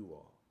teaching you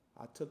all.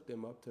 I took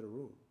them up to the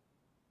room.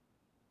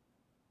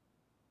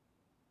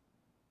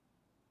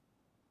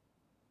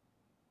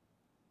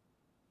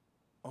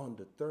 On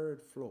the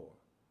third floor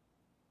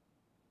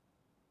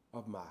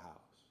of my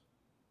house.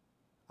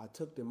 I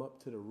took them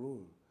up to the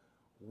room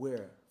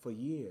where for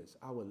years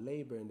I would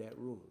labor in that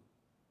room.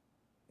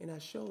 And I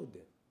showed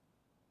them.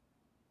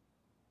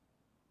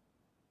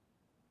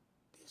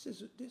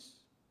 This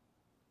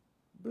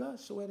blood,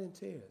 sweat, and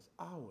tears,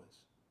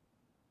 hours.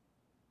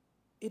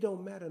 It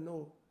don't matter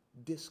no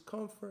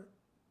discomfort.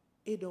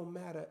 It don't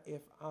matter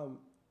if I'm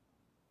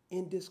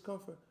in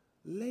discomfort.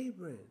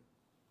 Laboring,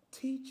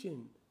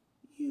 teaching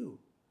you.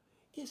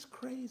 It's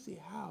crazy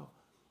how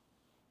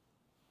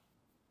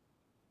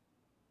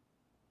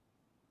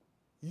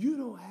you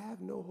don't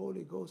have no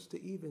Holy Ghost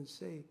to even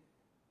say,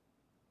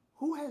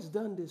 who has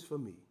done this for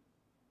me?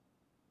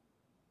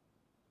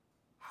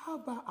 How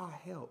about our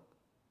help?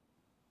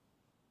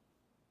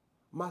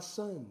 My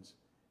sons,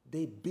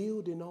 they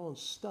building on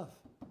stuff.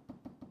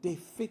 They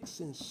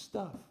fixing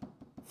stuff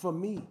for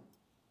me.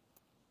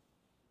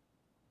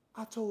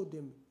 I told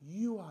them,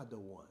 you are the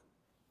one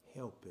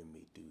helping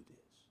me do this.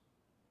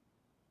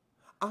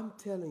 I'm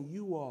telling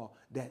you all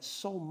that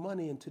sow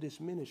money into this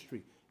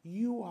ministry,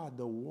 you are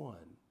the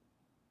one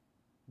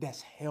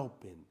that's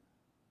helping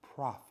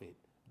Prophet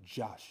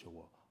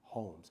Joshua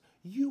Holmes.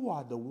 You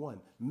are the one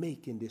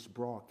making this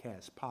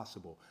broadcast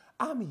possible.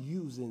 I'm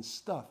using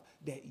stuff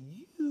that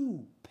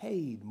you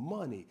paid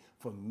money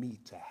for me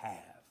to have.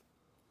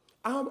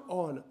 I'm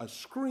on a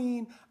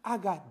screen. I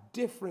got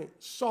different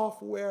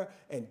software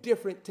and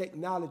different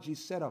technology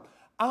set up.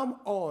 I'm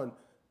on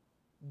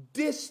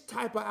this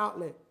type of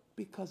outlet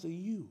because of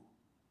you.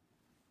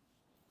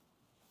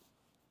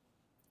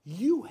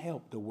 You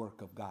help the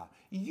work of God.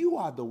 You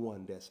are the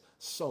one that's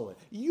sowing.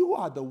 You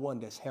are the one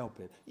that's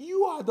helping.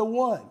 You are the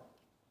one.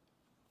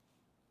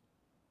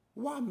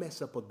 Why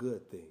mess up a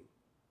good thing?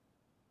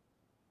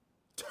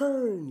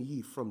 Turn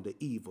ye from the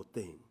evil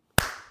thing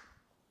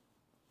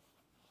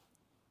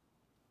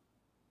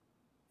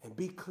and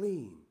be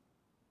clean.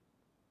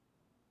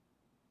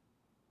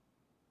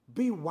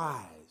 Be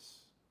wise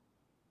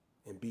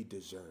and be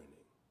discerning.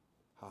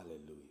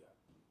 Hallelujah.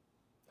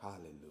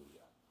 Hallelujah.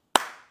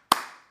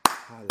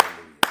 Hallelujah.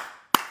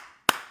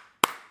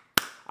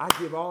 I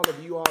give all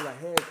of you all a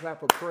hand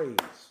clap of praise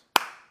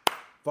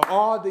for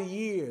all the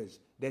years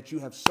that you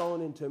have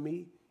sown into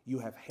me. You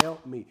have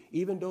helped me.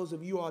 Even those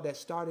of you all that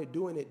started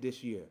doing it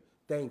this year,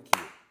 thank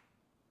you.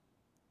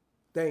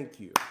 Thank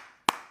you.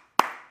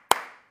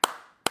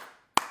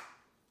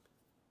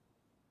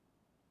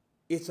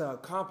 It's an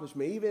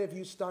accomplishment. Even if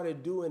you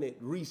started doing it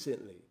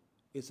recently,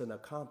 it's an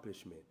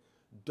accomplishment.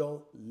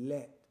 Don't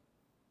let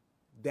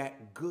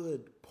that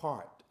good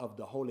part of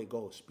the Holy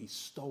Ghost be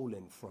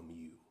stolen from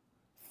you.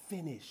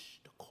 Finish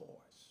the course.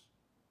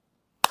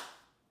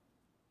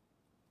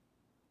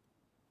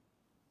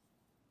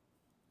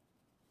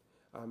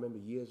 I remember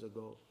years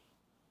ago,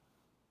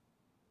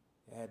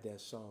 I had that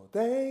song,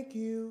 thank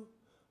you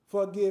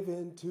for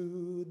giving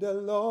to the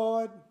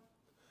Lord.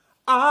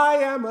 I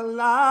am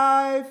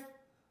alive,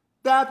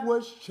 that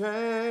was change.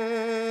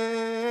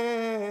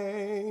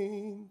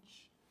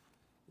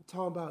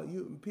 Talking about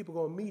you, people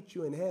gonna meet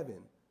you in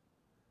heaven.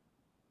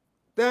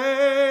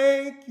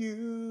 Thank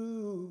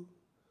you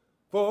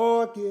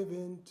for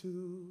giving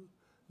to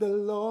the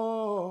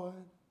Lord.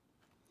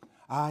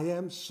 I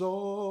am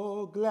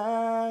so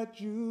glad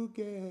you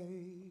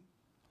gave.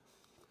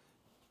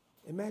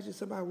 Imagine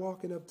somebody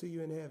walking up to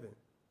you in heaven.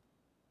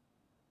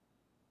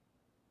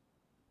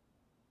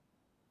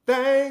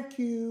 Thank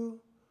you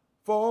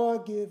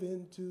for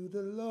giving to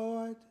the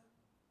Lord.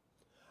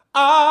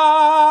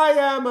 I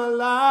am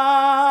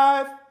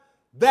alive,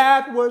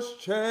 that was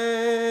change.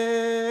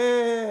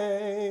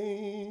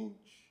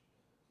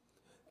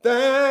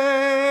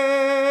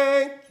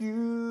 Thank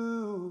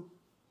you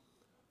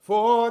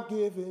for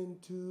giving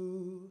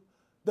to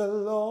the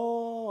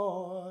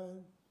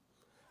Lord.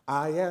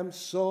 I am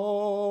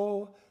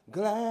so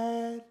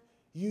glad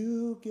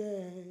you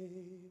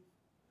gave.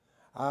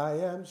 I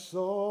am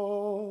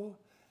so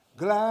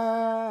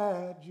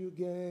glad you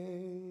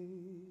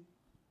gave.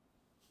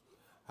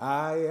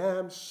 I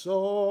am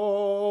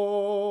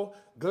so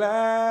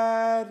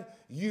glad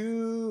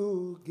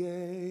you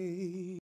gave.